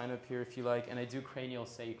newsletter, sign up here if you like, and I do cranial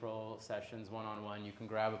sacral sessions one-on-one. You can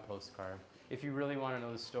grab a postcard. If you really want to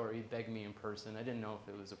know the story, beg me in person. I didn't know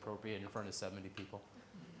if it was appropriate in front of 70 people.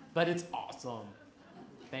 But it's awesome.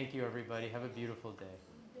 Thank you, everybody. Have a beautiful day.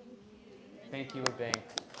 Thank you, Abink.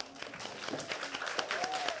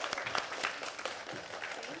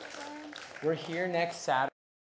 We're here next Saturday.